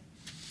way.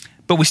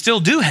 But we still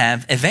do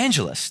have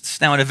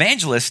evangelists. Now, an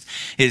evangelist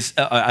is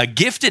a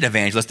gifted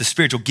evangelist, the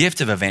spiritual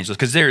gift of evangelist,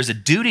 because there is a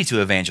duty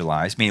to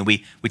evangelize, meaning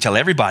we tell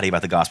everybody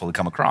about the gospel we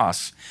come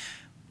across.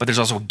 But there's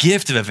also a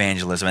gift of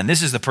evangelism. And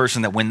this is the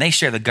person that when they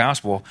share the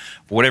gospel,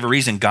 for whatever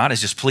reason, God is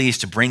just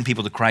pleased to bring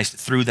people to Christ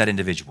through that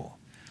individual.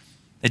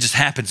 It just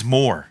happens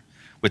more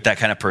with that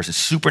kind of person,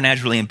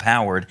 supernaturally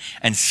empowered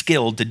and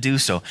skilled to do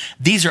so.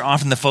 These are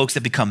often the folks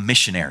that become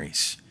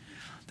missionaries,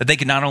 that they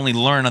can not only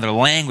learn another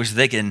language,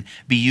 they can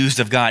be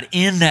used of God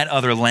in that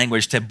other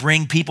language to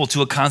bring people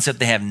to a concept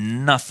they have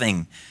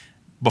nothing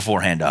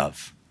beforehand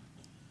of.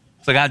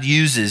 So God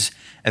uses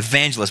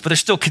evangelists, but they're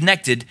still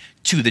connected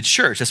to the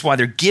church. That's why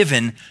they're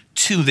given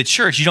to the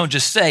church. You don't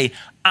just say,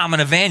 "I'm an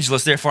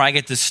evangelist, therefore I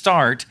get to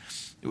start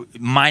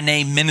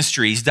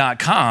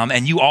mynameministries.com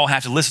and you all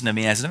have to listen to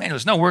me as an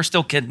evangelist." No, we're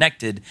still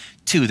connected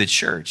to the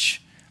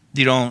church.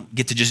 You don't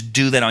get to just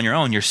do that on your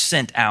own. You're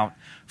sent out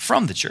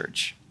from the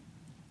church.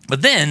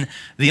 But then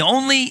the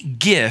only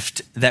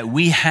gift that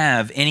we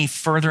have any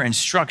further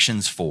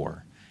instructions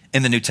for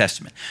in the New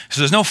Testament.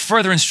 So there's no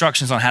further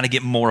instructions on how to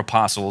get more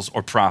apostles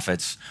or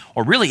prophets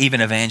or really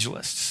even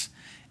evangelists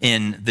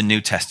in the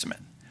New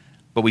Testament.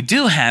 But we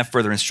do have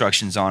further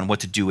instructions on what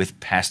to do with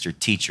pastor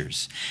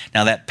teachers.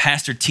 Now that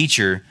pastor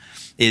teacher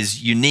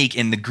is unique.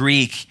 In the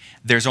Greek,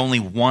 there's only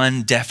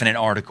one definite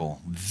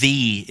article.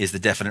 The is the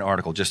definite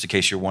article, just in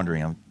case you're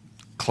wondering. I'm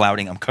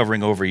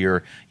covering over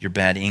your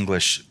bad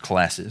English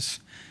classes.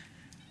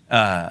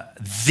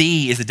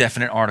 The is the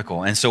definite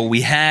article. And so what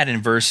we had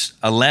in verse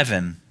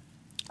 11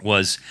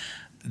 was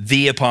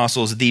the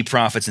apostles, the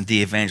prophets, and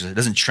the evangelists. It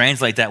doesn't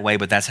translate that way,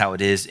 but that's how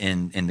it is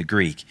in the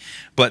Greek.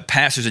 But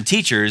pastors and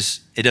teachers,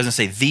 it doesn't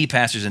say the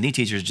pastors and the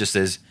teachers, it just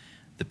says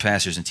the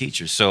pastors and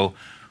teachers. So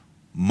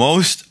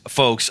most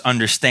folks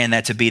understand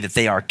that to be that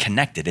they are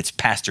connected. It's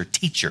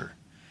pastor-teacher,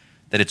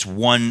 that it's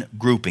one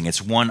grouping,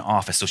 it's one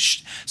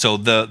office. So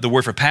the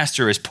word for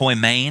pastor is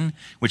poimen,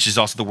 which is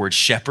also the word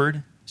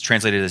shepherd. It's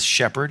translated as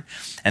shepherd.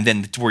 And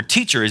then the word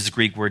teacher is the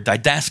Greek word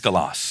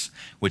didaskalos,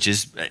 which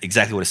is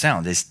exactly what it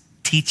sounds. It's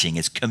teaching,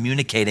 it's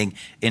communicating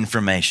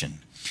information.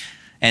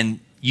 And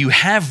you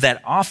have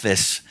that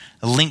office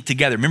linked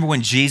together. Remember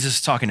when Jesus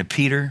was talking to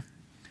Peter,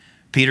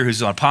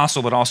 who's an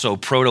apostle, but also a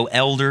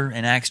proto-elder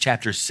in Acts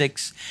chapter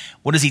 6.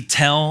 What does he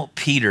tell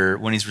Peter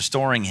when he's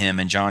restoring him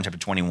in John chapter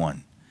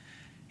 21?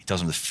 He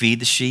tells him to feed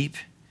the sheep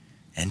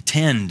and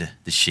tend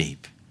the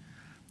sheep,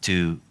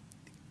 to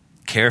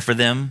care for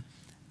them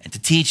and to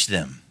teach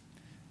them.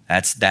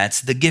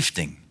 That's the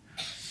gifting.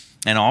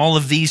 And all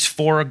of these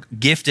four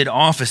gifted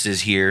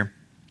offices here,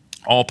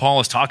 all Paul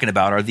is talking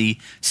about are the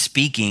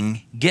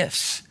speaking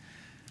gifts.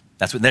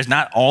 There's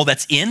not all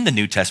that's in the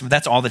New Testament.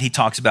 That's all that he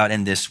talks about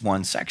in this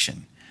one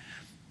section.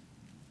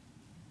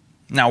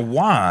 Now,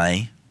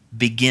 why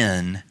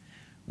begin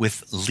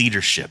with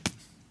leadership?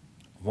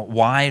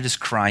 Why does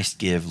Christ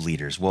give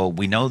leaders? Well,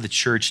 we know the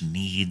church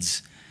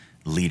needs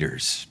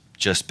leaders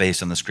just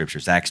based on the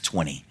scriptures. Acts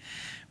 20,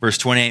 verse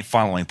 28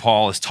 following,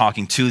 Paul is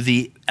talking to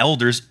the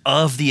elders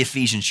of the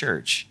Ephesian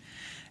church.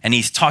 And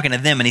he's talking to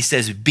them and he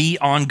says, be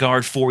on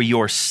guard for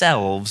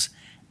yourselves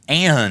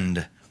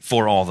and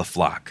for all the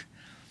flock,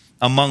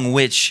 among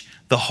which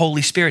the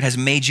Holy Spirit has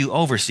made you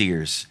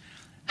overseers.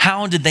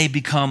 How did they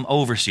become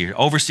overseers?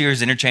 Overseers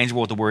is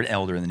interchangeable with the word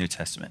elder in the New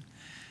Testament.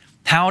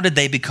 How did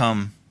they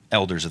become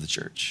elders of the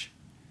church?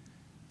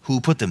 Who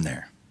put them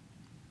there?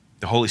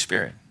 The Holy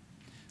Spirit.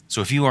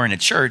 So if you are in a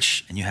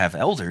church and you have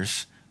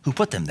elders, who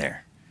put them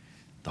there?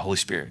 The Holy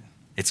Spirit.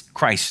 It's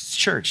Christ's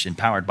church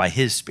empowered by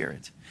his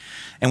Spirit.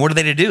 And what are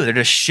they to do? They're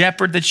to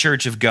shepherd the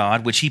church of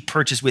God, which he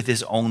purchased with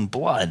his own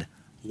blood.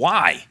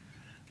 Why?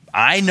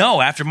 I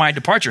know after my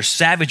departure,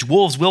 savage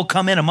wolves will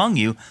come in among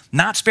you,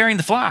 not sparing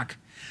the flock.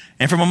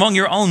 And from among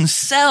your own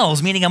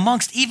selves, meaning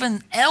amongst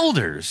even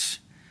elders,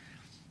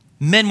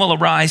 men will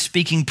arise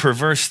speaking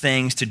perverse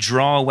things to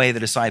draw away the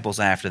disciples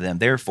after them.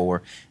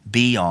 Therefore,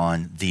 be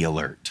on the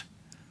alert.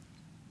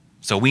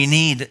 So we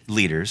need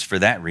leaders for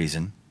that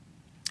reason.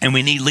 And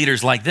we need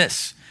leaders like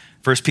this.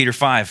 1 Peter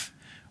 5,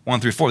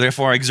 1-4.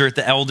 Therefore, I exhort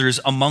the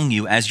elders among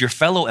you as your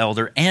fellow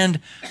elder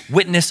and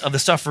witness of the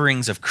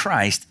sufferings of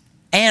Christ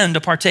and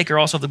a partaker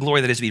also of the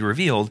glory that is to be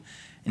revealed.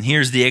 And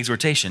here's the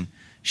exhortation.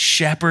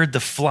 Shepherd the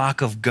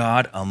flock of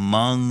God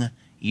among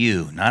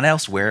you, not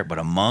elsewhere, but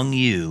among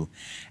you,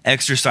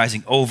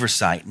 exercising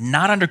oversight,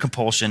 not under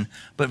compulsion,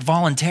 but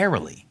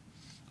voluntarily,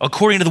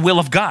 according to the will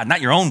of God,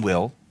 not your own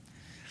will,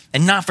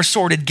 and not for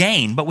sordid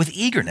gain, but with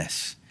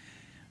eagerness,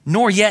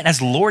 nor yet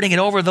as lording it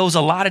over those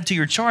allotted to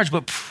your charge,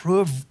 but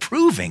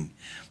proving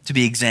to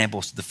be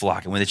examples to the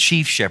flock. And when the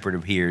chief shepherd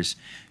appears,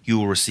 you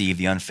will receive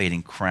the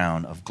unfading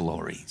crown of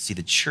glory. See,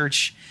 the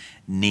church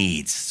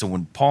needs. So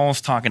when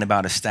Paul's talking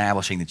about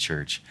establishing the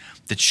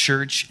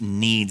church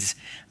needs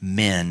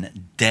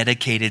men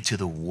dedicated to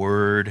the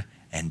word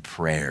and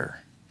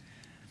prayer,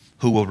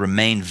 who will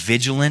remain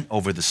vigilant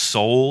over the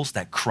souls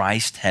that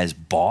Christ has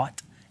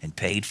bought and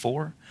paid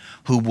for,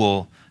 who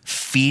will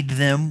feed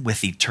them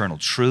with eternal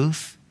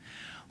truth,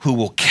 who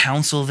will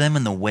counsel them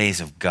in the ways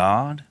of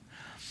God,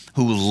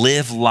 who will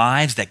live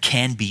lives that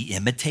can be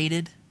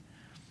imitated,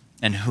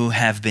 and who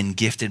have been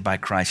gifted by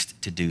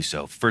Christ to do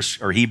so.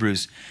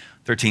 Hebrews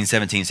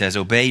 13:17 says,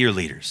 obey your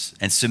leaders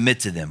and submit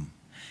to them.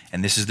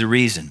 And this is the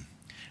reason,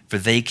 for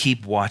they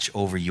keep watch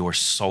over your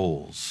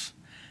souls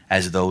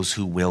as those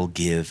who will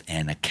give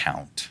an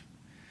account.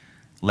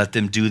 Let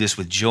them do this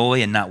with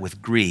joy and not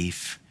with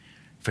grief,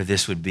 for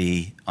this would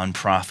be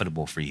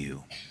unprofitable for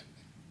you.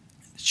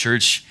 The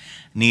church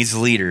needs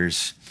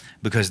leaders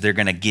because they're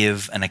going to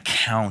give an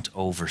account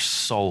over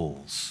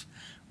souls,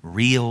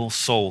 real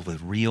souls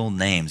with real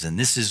names. And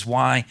this is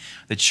why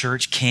the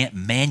church can't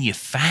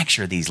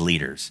manufacture these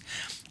leaders.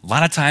 A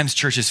lot of times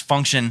churches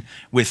function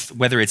with,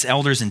 whether it's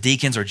elders and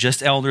deacons or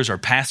just elders or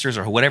pastors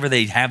or whatever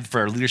they have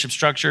for a leadership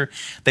structure,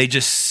 they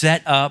just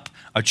set up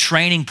a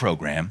training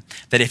program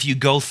that if you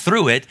go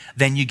through it,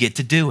 then you get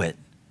to do it.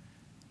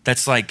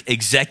 That's like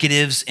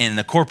executives in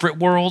the corporate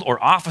world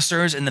or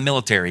officers in the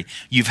military.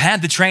 You've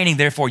had the training,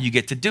 therefore you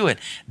get to do it.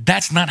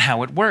 That's not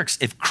how it works.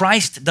 If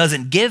Christ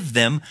doesn't give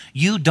them,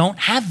 you don't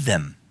have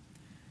them.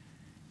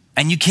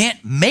 And you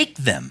can't make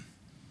them.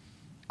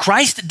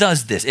 Christ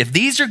does this. If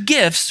these are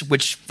gifts,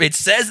 which it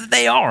says that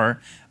they are,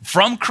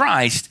 from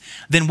Christ,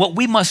 then what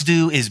we must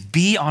do is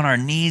be on our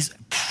knees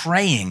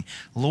praying,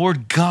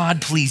 Lord God,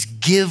 please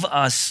give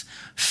us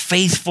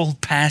faithful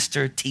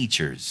pastor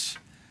teachers.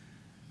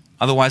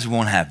 Otherwise, we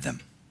won't have them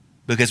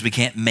because we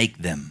can't make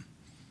them.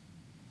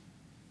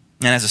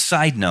 And as a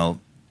side note,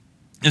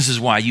 this is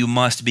why you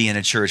must be in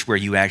a church where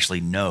you actually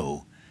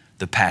know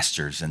the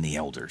pastors and the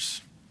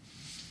elders.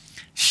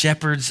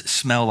 Shepherds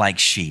smell like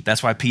sheep.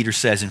 That's why Peter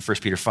says in 1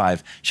 Peter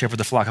 5, shepherd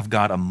the flock of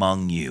God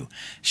among you.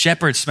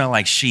 Shepherds smell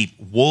like sheep.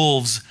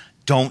 Wolves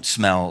don't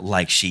smell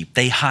like sheep.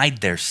 They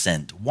hide their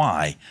scent.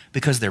 Why?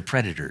 Because they're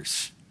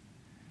predators.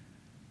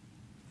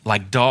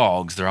 Like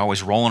dogs, they're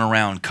always rolling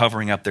around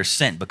covering up their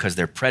scent because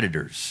they're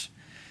predators.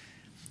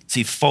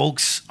 See,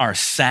 folks are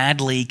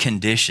sadly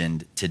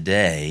conditioned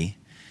today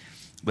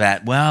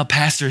that, well,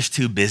 pastor's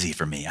too busy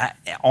for me.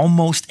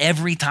 Almost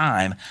every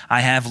time I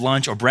have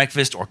lunch or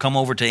breakfast or come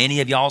over to any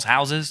of y'all's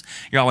houses,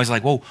 you're always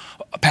like, whoa,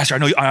 pastor,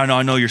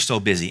 I know you're so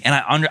busy. And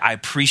I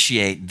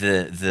appreciate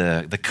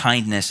the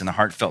kindness and the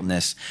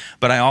heartfeltness,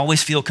 but I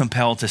always feel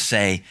compelled to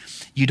say,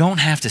 you don't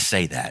have to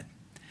say that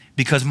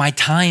because my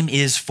time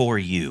is for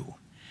you.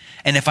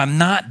 And if I'm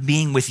not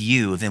being with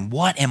you, then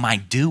what am I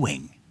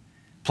doing?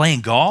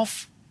 Playing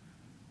golf?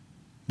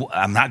 Well,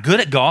 I'm not good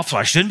at golf, so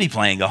I shouldn't be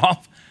playing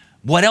golf.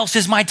 What else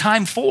is my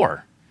time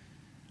for?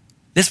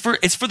 It's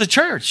for the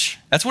church.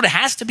 That's what it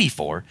has to be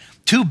for.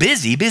 Too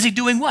busy. Busy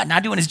doing what?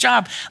 Not doing his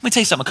job. Let me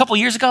tell you something. A couple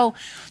of years ago,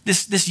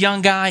 this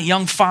young guy,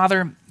 young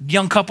father,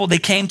 young couple, they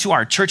came to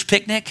our church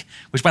picnic,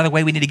 which, by the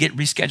way, we need to get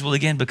rescheduled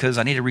again because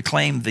I need to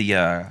reclaim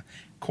the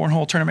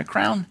cornhole tournament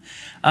crown.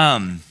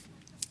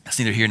 That's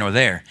neither here nor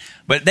there.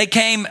 But they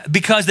came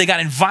because they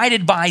got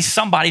invited by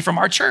somebody from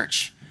our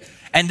church.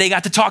 And they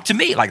got to talk to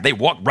me. Like, they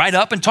walked right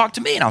up and talked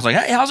to me. And I was like,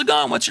 hey, how's it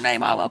going? What's your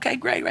name? Oh, okay,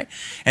 great.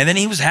 And then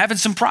he was having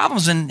some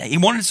problems and he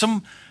wanted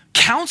some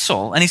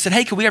counsel. And he said,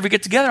 hey, can we ever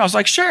get together? I was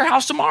like, sure,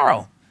 how's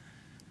tomorrow?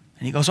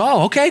 And he goes,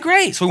 oh, okay,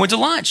 great. So we went to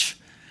lunch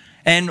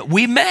and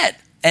we met.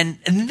 And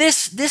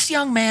this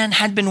young man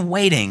had been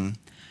waiting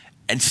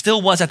and still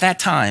was at that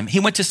time. He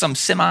went to some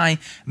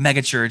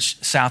semi-mega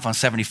church south on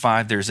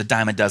 75. There's a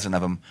dime a dozen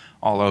of them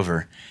all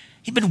over.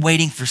 He'd been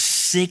waiting for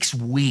 6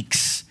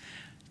 weeks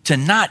to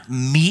not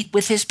meet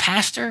with his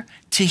pastor,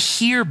 to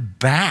hear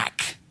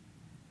back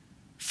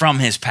from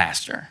his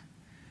pastor.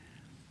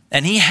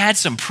 And he had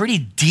some pretty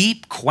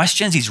deep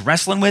questions he's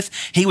wrestling with.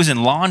 He was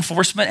in law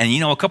enforcement, and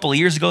a couple of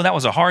years ago, that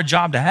was a hard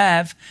job to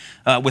have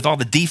with all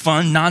the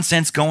defund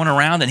nonsense going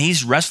around, and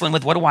he's wrestling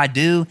with, what do I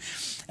do?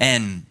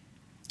 And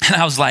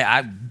I was like,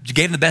 I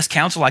gave him the best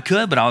counsel I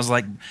could, but I was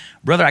like,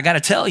 brother, I got to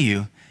tell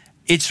you,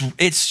 it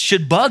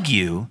should bug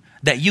you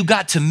that you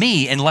got to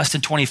me in less than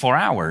 24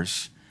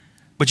 hours,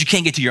 but you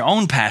can't get to your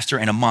own pastor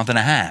in a month and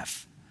a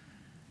half.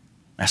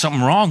 There's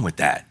something wrong with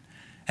that.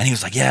 And he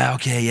was like, yeah,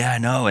 okay, yeah, I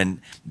know.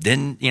 And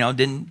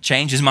didn't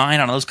change his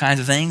mind on those kinds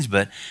of things,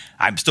 but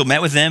I still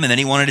met with him. And then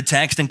he wanted to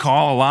text and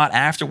call a lot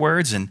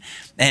afterwards.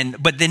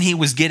 But then he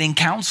was getting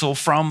counsel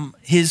from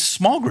his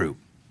small group,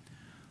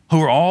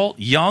 who are all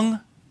young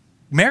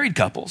married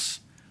couples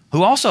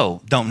who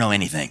also don't know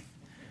anything.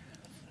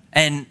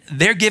 And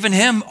they're giving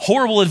him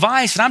horrible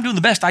advice. And I'm doing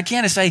the best I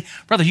can to say,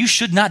 brother, you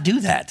should not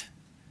do that.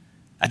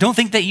 I don't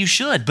think that you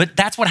should, but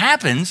that's what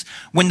happens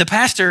when the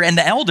pastor and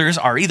the elders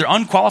are either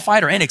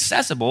unqualified or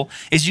inaccessible,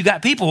 is you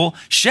got people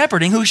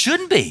shepherding who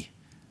shouldn't be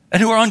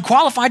and who are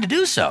unqualified to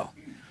do so.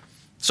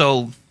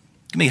 So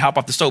let me hop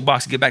off the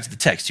soapbox and get back to the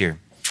text here.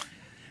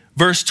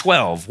 Verse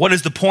 12, what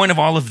is the point of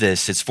all of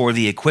this? It's for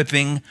the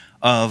equipping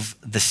of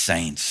the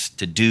saints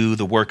to do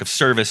the work of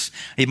service.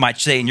 You might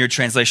say in your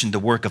translation, the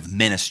work of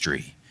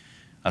ministry.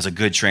 That's a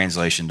good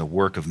translation, the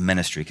work of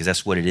ministry, because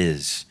that's what it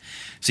is.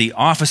 See,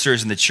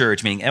 officers in the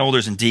church, meaning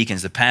elders and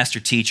deacons, the pastor,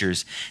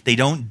 teachers, they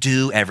don't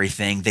do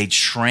everything. They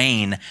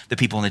train the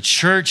people in the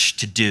church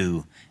to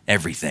do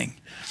everything.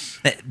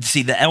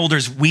 See, the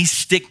elders, we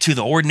stick to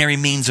the ordinary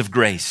means of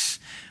grace.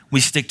 We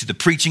stick to the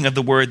preaching of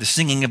the word, the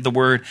singing of the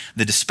word,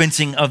 the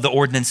dispensing of the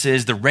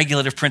ordinances, the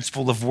regulative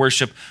principle of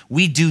worship.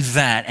 We do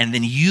that, and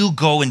then you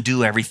go and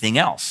do everything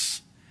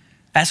else.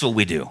 That's what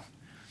we do.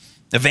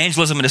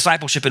 Evangelism and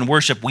discipleship and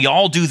worship, we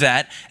all do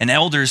that, and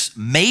elders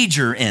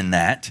major in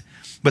that.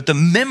 But the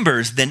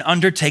members then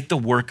undertake the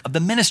work of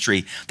the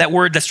ministry. That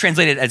word that's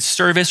translated as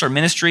service or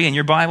ministry in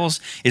your Bibles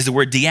is the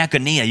word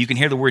diakonia. You can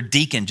hear the word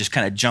deacon just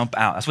kind of jump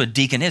out. That's what a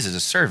deacon is a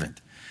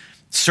servant.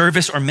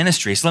 Service or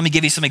ministry. So let me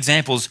give you some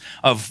examples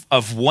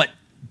of what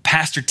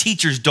pastor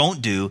teachers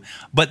don't do,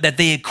 but that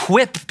they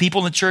equip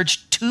people in the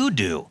church to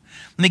do.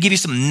 Let me give you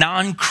some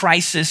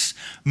non-crisis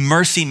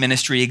mercy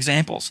ministry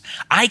examples.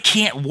 I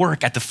can't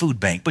work at the food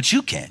bank, but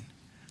you can.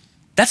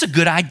 That's a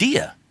good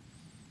idea.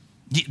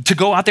 To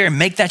go out there and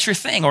make that your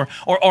thing, or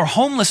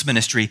homeless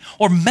ministry,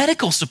 or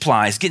medical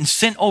supplies getting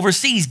sent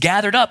overseas,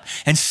 gathered up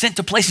and sent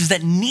to places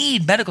that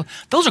need medical.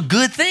 Those are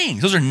good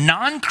things. Those are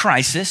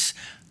non-crisis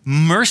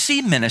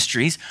mercy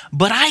ministries,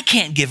 but I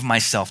can't give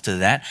myself to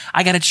that.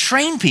 I got to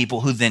train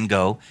people who then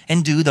go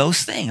and do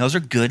those things. Those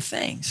are good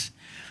things.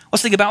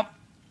 Let's think about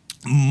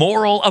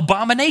moral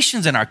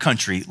abominations in our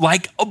country,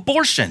 like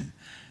abortion.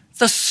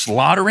 The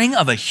slaughtering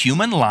of a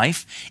human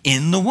life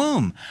in the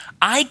womb.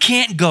 I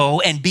can't go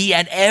and be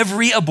at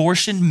every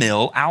abortion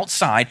mill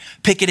outside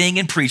picketing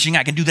and preaching.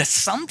 I can do that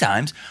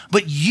sometimes,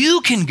 but you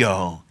can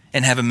go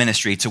and have a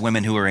ministry to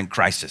women who are in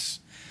crisis.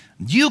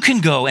 You can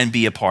go and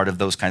be a part of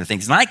those kind of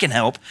things. And I can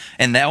help,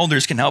 and the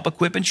elders can help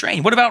equip and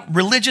train. What about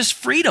religious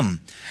freedom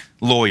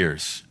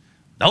lawyers?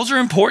 Those are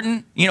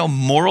important,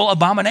 moral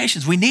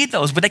abominations. We need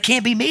those, but they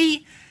can't be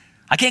me.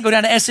 I can't go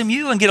down to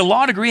SMU and get a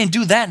law degree and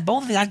do that. And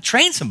both of these, I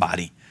train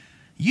somebody.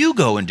 You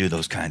go and do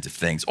those kinds of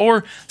things.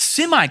 Or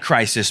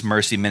semi-crisis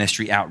mercy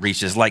ministry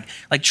outreaches like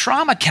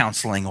trauma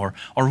counseling or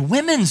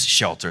women's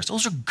shelters.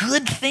 Those are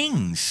good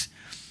things.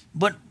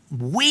 But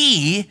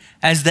we,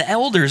 as the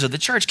elders of the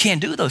church,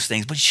 can't do those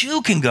things. But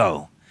you can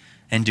go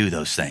and do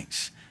those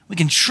things. We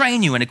can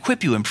train you and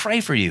equip you and pray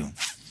for you.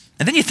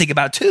 And then you think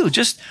about, too,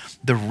 just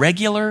the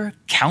regular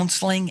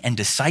counseling and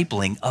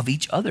discipling of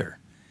each other.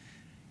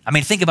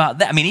 Think about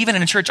that. Even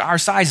in a church our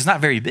size, it's not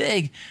very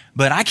big,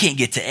 but I can't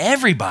get to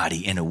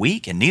everybody in a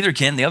week, and neither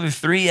can the other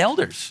 3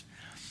 elders.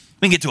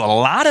 We can get to a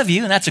lot of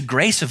you, and that's a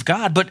grace of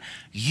God, but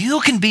you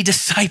can be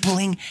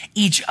discipling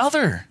each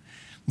other.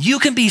 You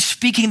can be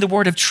speaking the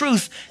word of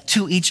truth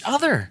to each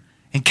other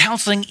and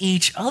counseling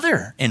each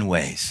other in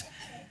ways.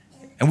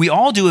 And we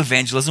all do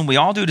evangelism, we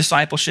all do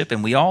discipleship,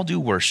 and we all do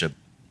worship.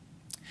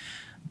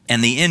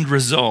 And the end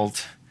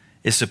result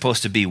is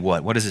supposed to be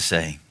what? What does it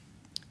say?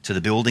 To the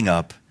building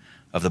up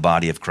of the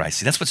body of Christ.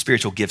 See, that's what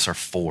spiritual gifts are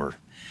for.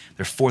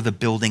 They're for the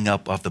building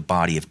up of the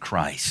body of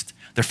Christ.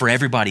 They're for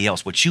everybody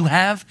else. What you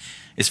have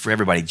is for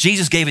everybody.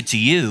 Jesus gave it to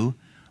you,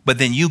 but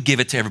then you give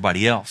it to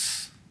everybody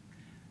else.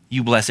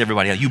 You bless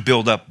everybody else. You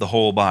build up the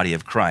whole body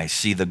of Christ.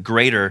 See, the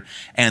greater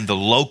and the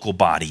local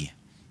body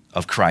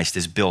of Christ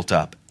is built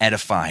up,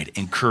 edified,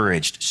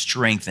 encouraged,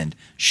 strengthened,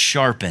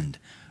 sharpened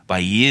by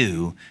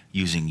you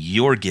using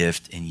your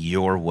gift in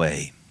your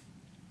way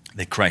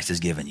that Christ has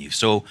given you.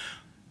 So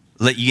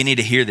you need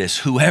to hear this.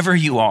 Whoever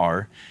you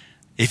are,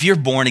 if you're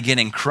born again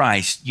in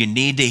Christ, you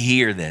need to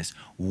hear this.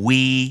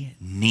 We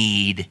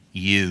need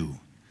you.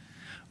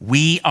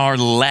 We are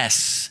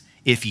less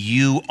if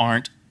you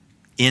aren't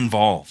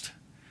involved.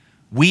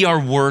 We are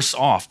worse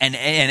off. And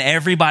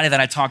everybody that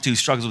I talk to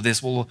struggles with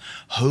this. Well,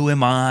 who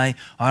am I?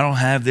 I don't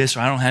have this or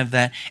I don't have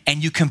that.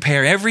 And you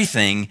compare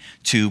everything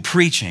to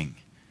preaching.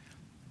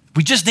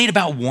 We just need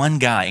about one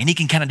guy, and he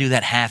can kind of do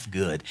that half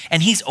good.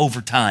 And he's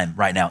overtime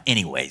right now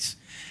anyways.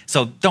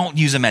 So don't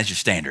use him as your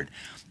standard.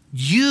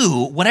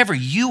 You, whatever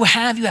you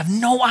have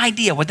no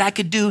idea what that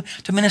could do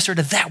to minister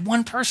to that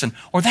one person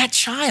or that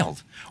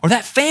child or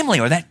that family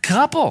or that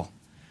couple.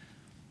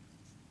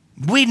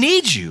 We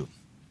need you.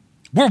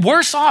 We're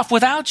worse off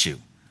without you.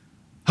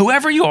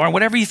 Whoever you are,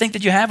 whatever you think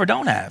that you have or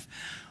don't have,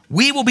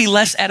 we will be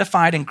less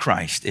edified in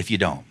Christ if you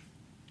don't.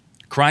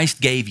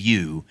 Christ gave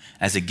you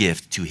as a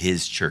gift to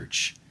his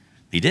church.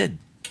 He did.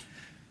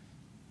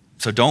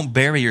 So don't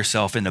bury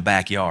yourself in the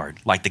backyard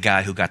like the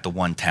guy who got the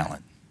one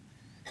talent.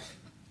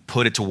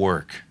 Put it to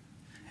work.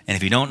 And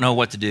if you don't know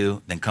what to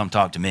do, then come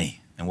talk to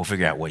me and we'll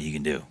figure out what you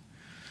can do.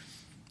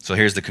 So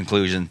here's the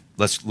conclusion.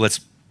 Let's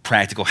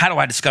practical. How do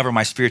I discover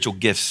my spiritual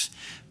gifts?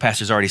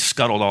 Pastor's already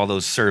scuttled all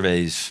those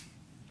surveys.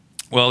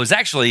 Well, it's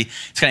kind of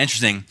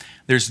interesting.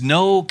 There's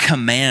no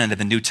command in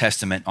the New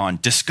Testament on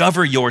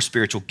discover your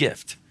spiritual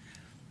gift.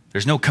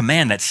 There's no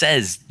command that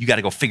says you got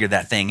to go figure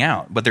that thing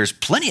out. But there's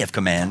plenty of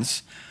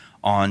commands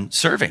on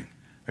serving.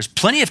 There's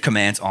plenty of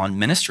commands on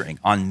ministering,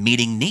 on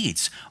meeting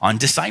needs, on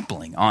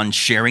discipling, on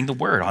sharing the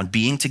word, on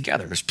being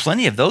together. There's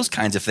plenty of those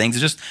kinds of things.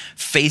 It's just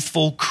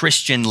faithful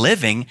Christian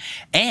living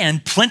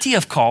and plenty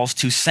of calls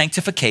to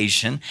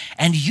sanctification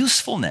and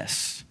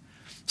usefulness.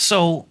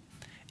 So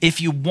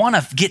if you want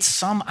to get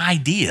some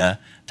idea,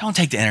 don't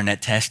take the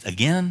internet test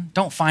again.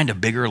 Don't find a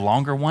bigger,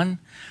 longer one.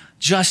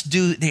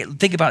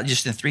 Think about it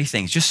just in three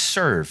things. Just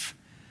serve.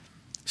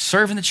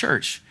 Serve in the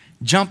church.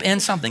 Jump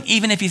in something.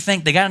 Even if you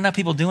think they got enough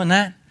people doing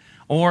that,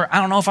 or I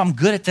don't know if I'm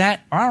good at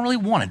that, or I don't really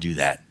want to do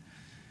that.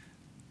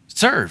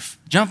 Serve.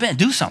 Jump in.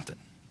 Do something.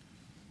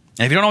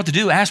 And if you don't know what to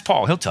do, ask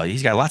Paul. He'll tell you.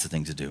 He's got lots of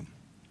things to do.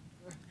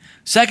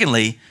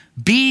 Secondly,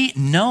 be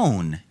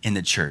known in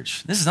the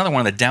church. This is another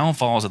one of the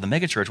downfalls of the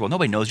megachurch. Well,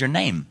 nobody knows your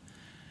name.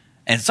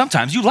 And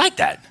sometimes you like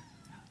that.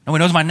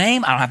 Nobody knows my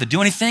name. I don't have to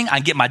do anything. I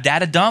can get my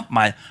data dump,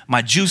 my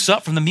juice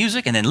up from the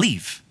music, and then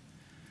leave.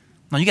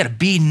 No, you got to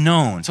be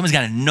known. Somebody's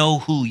got to know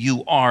who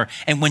you are.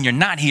 And when you're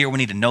not here, we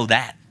need to know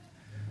that.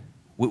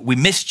 We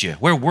missed you.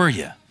 Where were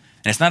you?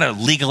 And it's not a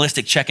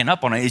legalistic checking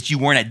up on it. It's you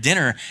weren't at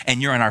dinner and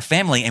you're in our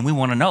family and we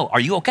want to know, are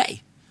you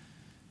okay?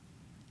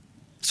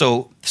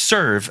 So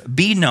serve,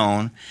 be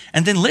known,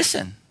 and then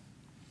listen.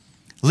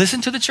 Listen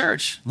to the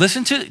church.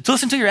 Listen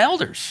to your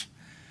elders.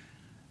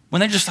 When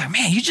they're just like,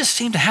 man, you just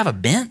seem to have a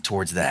bent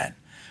towards that.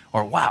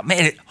 Or, wow,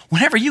 man,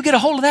 whenever you get a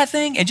hold of that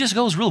thing, it just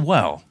goes real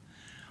well.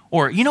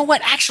 Or, you know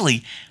what,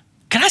 actually,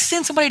 can I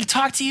send somebody to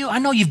talk to you? I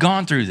know you've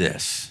gone through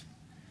this.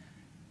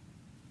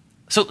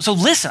 So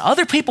listen,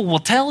 other people will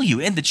tell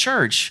you in the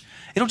church,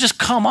 it'll just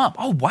come up.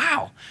 Oh,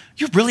 wow,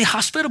 you're really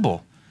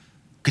hospitable.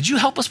 Could you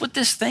help us with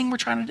this thing we're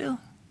trying to do?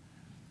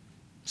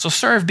 So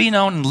serve, be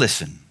known, and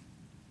listen.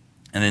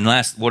 And then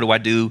last, what do I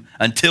do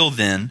until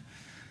then?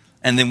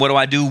 And then what do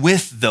I do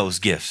with those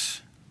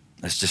gifts?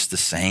 It's just the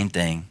same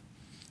thing.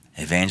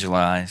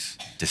 Evangelize,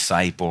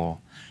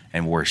 disciple,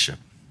 and worship.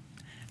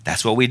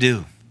 That's what we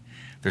do.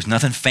 There's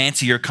nothing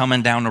fancier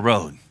coming down the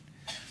road.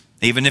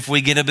 Even if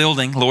we get a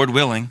building, Lord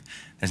willing,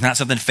 there's not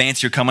something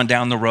fancier coming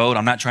down the road.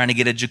 I'm not trying to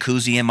get a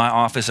jacuzzi in my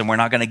office and we're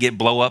not going to get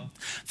blow up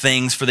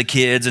things for the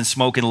kids and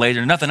smoking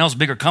later. Nothing else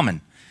bigger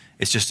coming.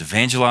 It's just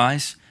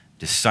evangelize,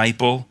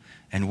 disciple,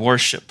 and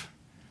worship.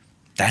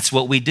 That's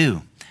what we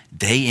do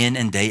day in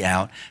and day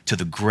out to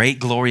the great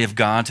glory of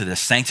God, to the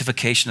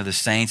sanctification of the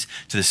saints,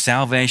 to the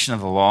salvation of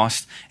the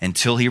lost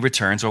until he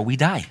returns or we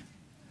die.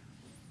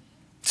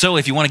 So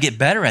if you want to get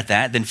better at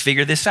that, then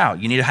figure this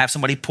out. You need to have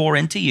somebody pour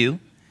into you,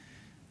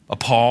 a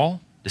Paul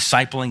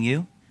discipling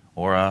you,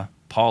 or a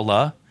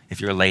Paula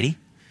if you're a lady,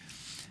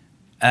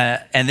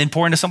 and then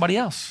pour into somebody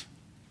else.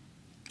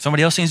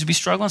 Somebody else seems to be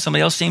struggling.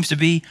 Somebody else seems to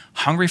be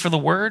hungry for the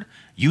word.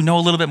 You know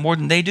a little bit more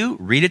than they do.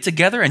 Read it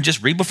together and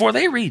just read before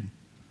they read.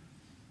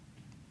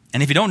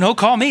 And if you don't know,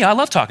 call me. I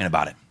love talking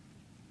about it.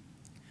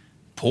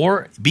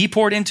 Be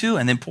poured into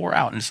and then pour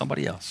out into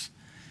somebody else.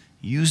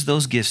 Use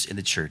those gifts in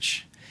the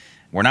church.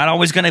 We're not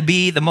always going to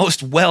be the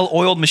most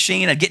well-oiled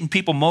machine at getting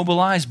people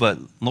mobilized, but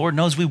Lord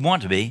knows we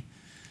want to be.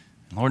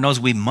 Lord knows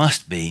we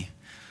must be.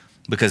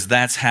 because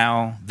that's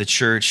how the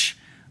church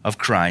of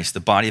Christ, the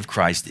body of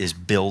Christ, is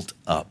built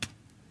up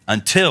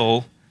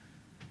until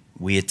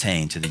we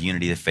attain to the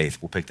unity of faith.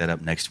 We'll pick that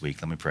up next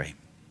week. Let me pray.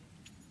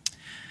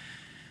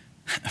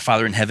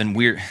 Father in heaven,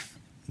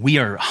 we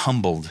are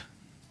humbled.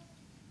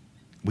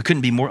 We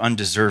couldn't be more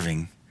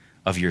undeserving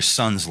of your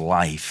Son's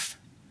life,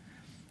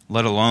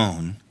 let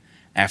alone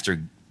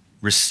after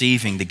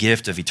receiving the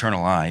gift of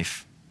eternal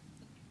life,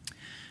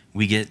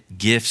 we get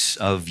gifts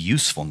of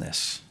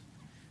usefulness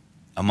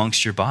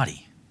amongst your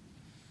body.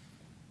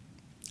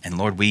 And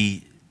Lord,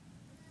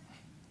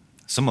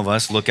 some of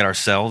us look at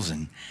ourselves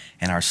and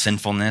our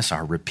sinfulness,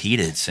 our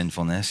repeated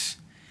sinfulness,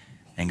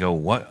 and go,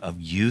 what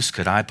of use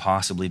could I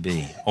possibly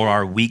be? Or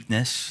our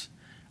weakness,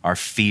 our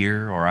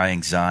fear, or our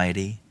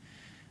anxiety,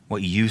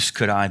 what use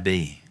could I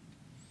be?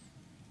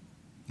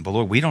 But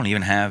Lord, we don't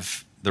even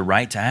have the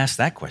right to ask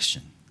that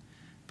question,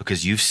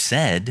 because you've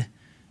said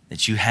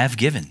that you have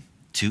given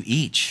to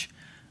each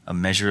a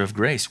measure of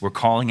grace. We're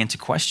calling into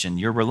question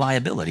your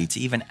reliability to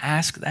even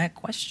ask that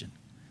question.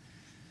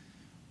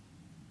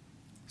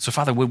 So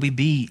Father, would we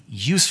be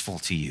useful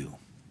to you?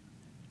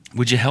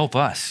 Would you help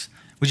us?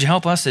 Would you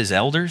help us as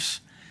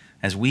elders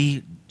as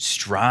we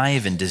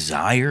strive and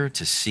desire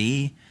to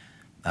see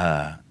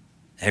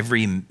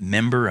every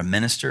member a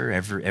minister,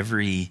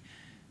 every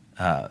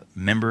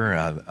member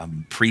a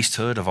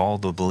priesthood of all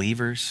the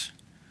believers?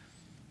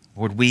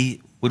 Would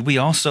we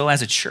also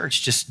as a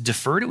church just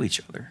defer to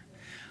each other?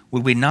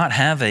 Would we not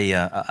have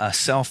a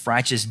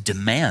self-righteous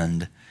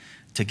demand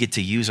to get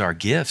to use our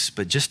gifts,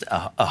 but just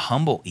a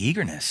humble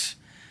eagerness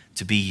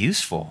to be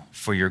useful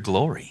for your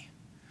glory?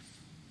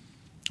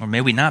 Or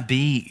may we not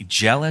be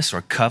jealous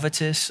or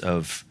covetous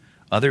of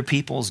other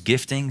people's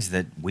giftings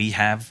that we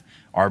have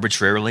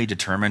arbitrarily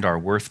determined are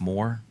worth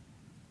more?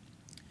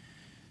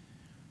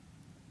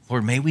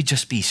 Lord, may we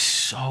just be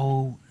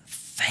so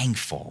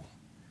thankful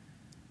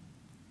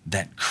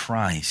that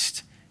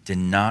Christ did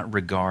not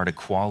regard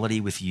equality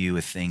with you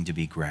a thing to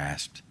be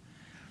grasped,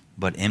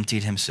 but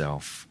emptied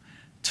himself,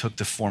 took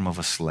the form of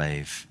a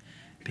slave,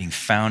 being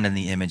found in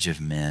the image of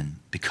men,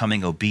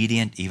 becoming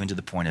obedient even to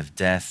the point of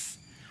death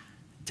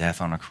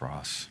on a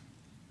cross.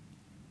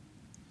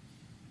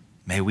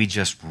 May we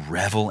just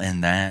revel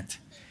in that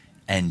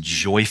and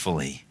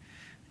joyfully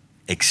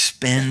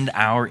expend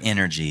our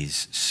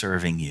energies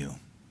serving you.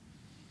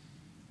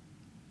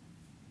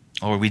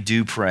 Lord, we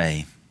do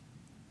pray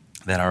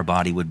that our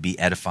body would be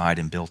edified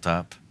and built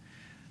up.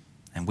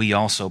 And we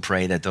also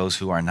pray that those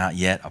who are not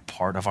yet a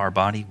part of our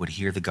body would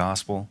hear the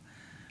gospel,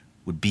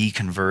 would be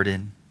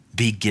converted,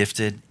 be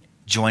gifted,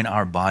 join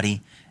our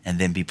body, and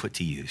then be put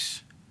to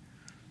use.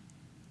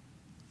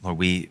 Lord,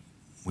 we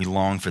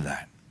long for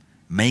that.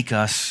 Make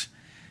us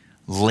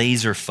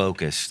laser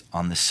focused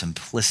on the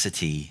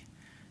simplicity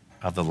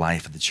of the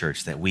life of the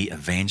church, that we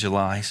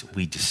evangelize,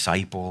 we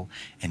disciple,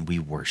 and we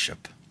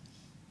worship.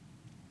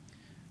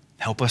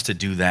 Help us to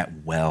do that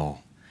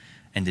well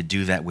and to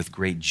do that with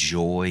great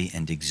joy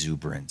and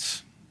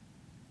exuberance.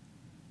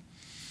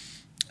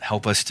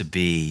 Help us to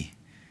be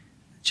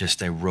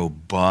just a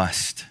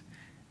robust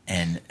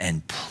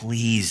and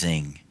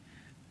pleasing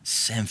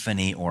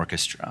symphony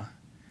orchestra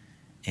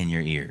in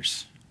your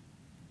ears.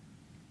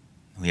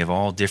 We have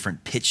all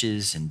different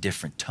pitches and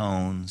different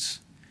tones,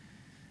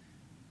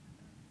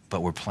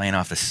 but we're playing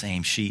off the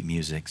same sheet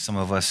music. Some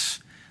of us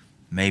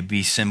may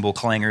be cymbal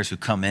clangers who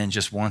come in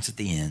just once at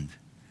the end.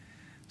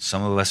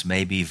 Some of us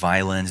may be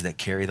violins that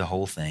carry the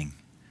whole thing.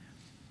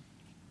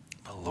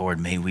 But Lord,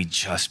 may we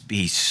just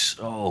be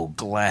so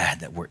glad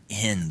that we're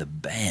in the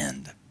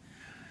band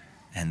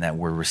and that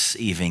we're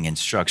receiving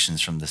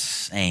instructions from the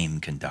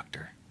same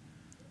conductor.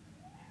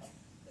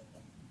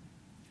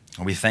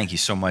 We thank you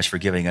so much for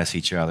giving us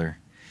each other.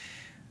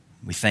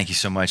 We thank you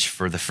so much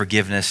for the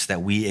forgiveness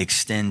that we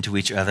extend to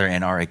each other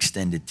and are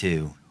extended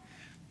to.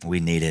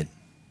 We need it.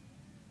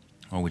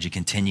 Or would you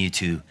continue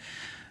to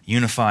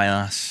unify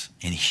us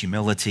in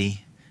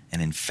humility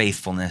and in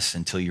faithfulness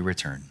until you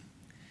return?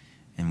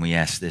 And we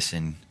ask this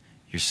in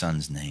your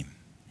Son's name.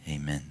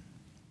 Amen.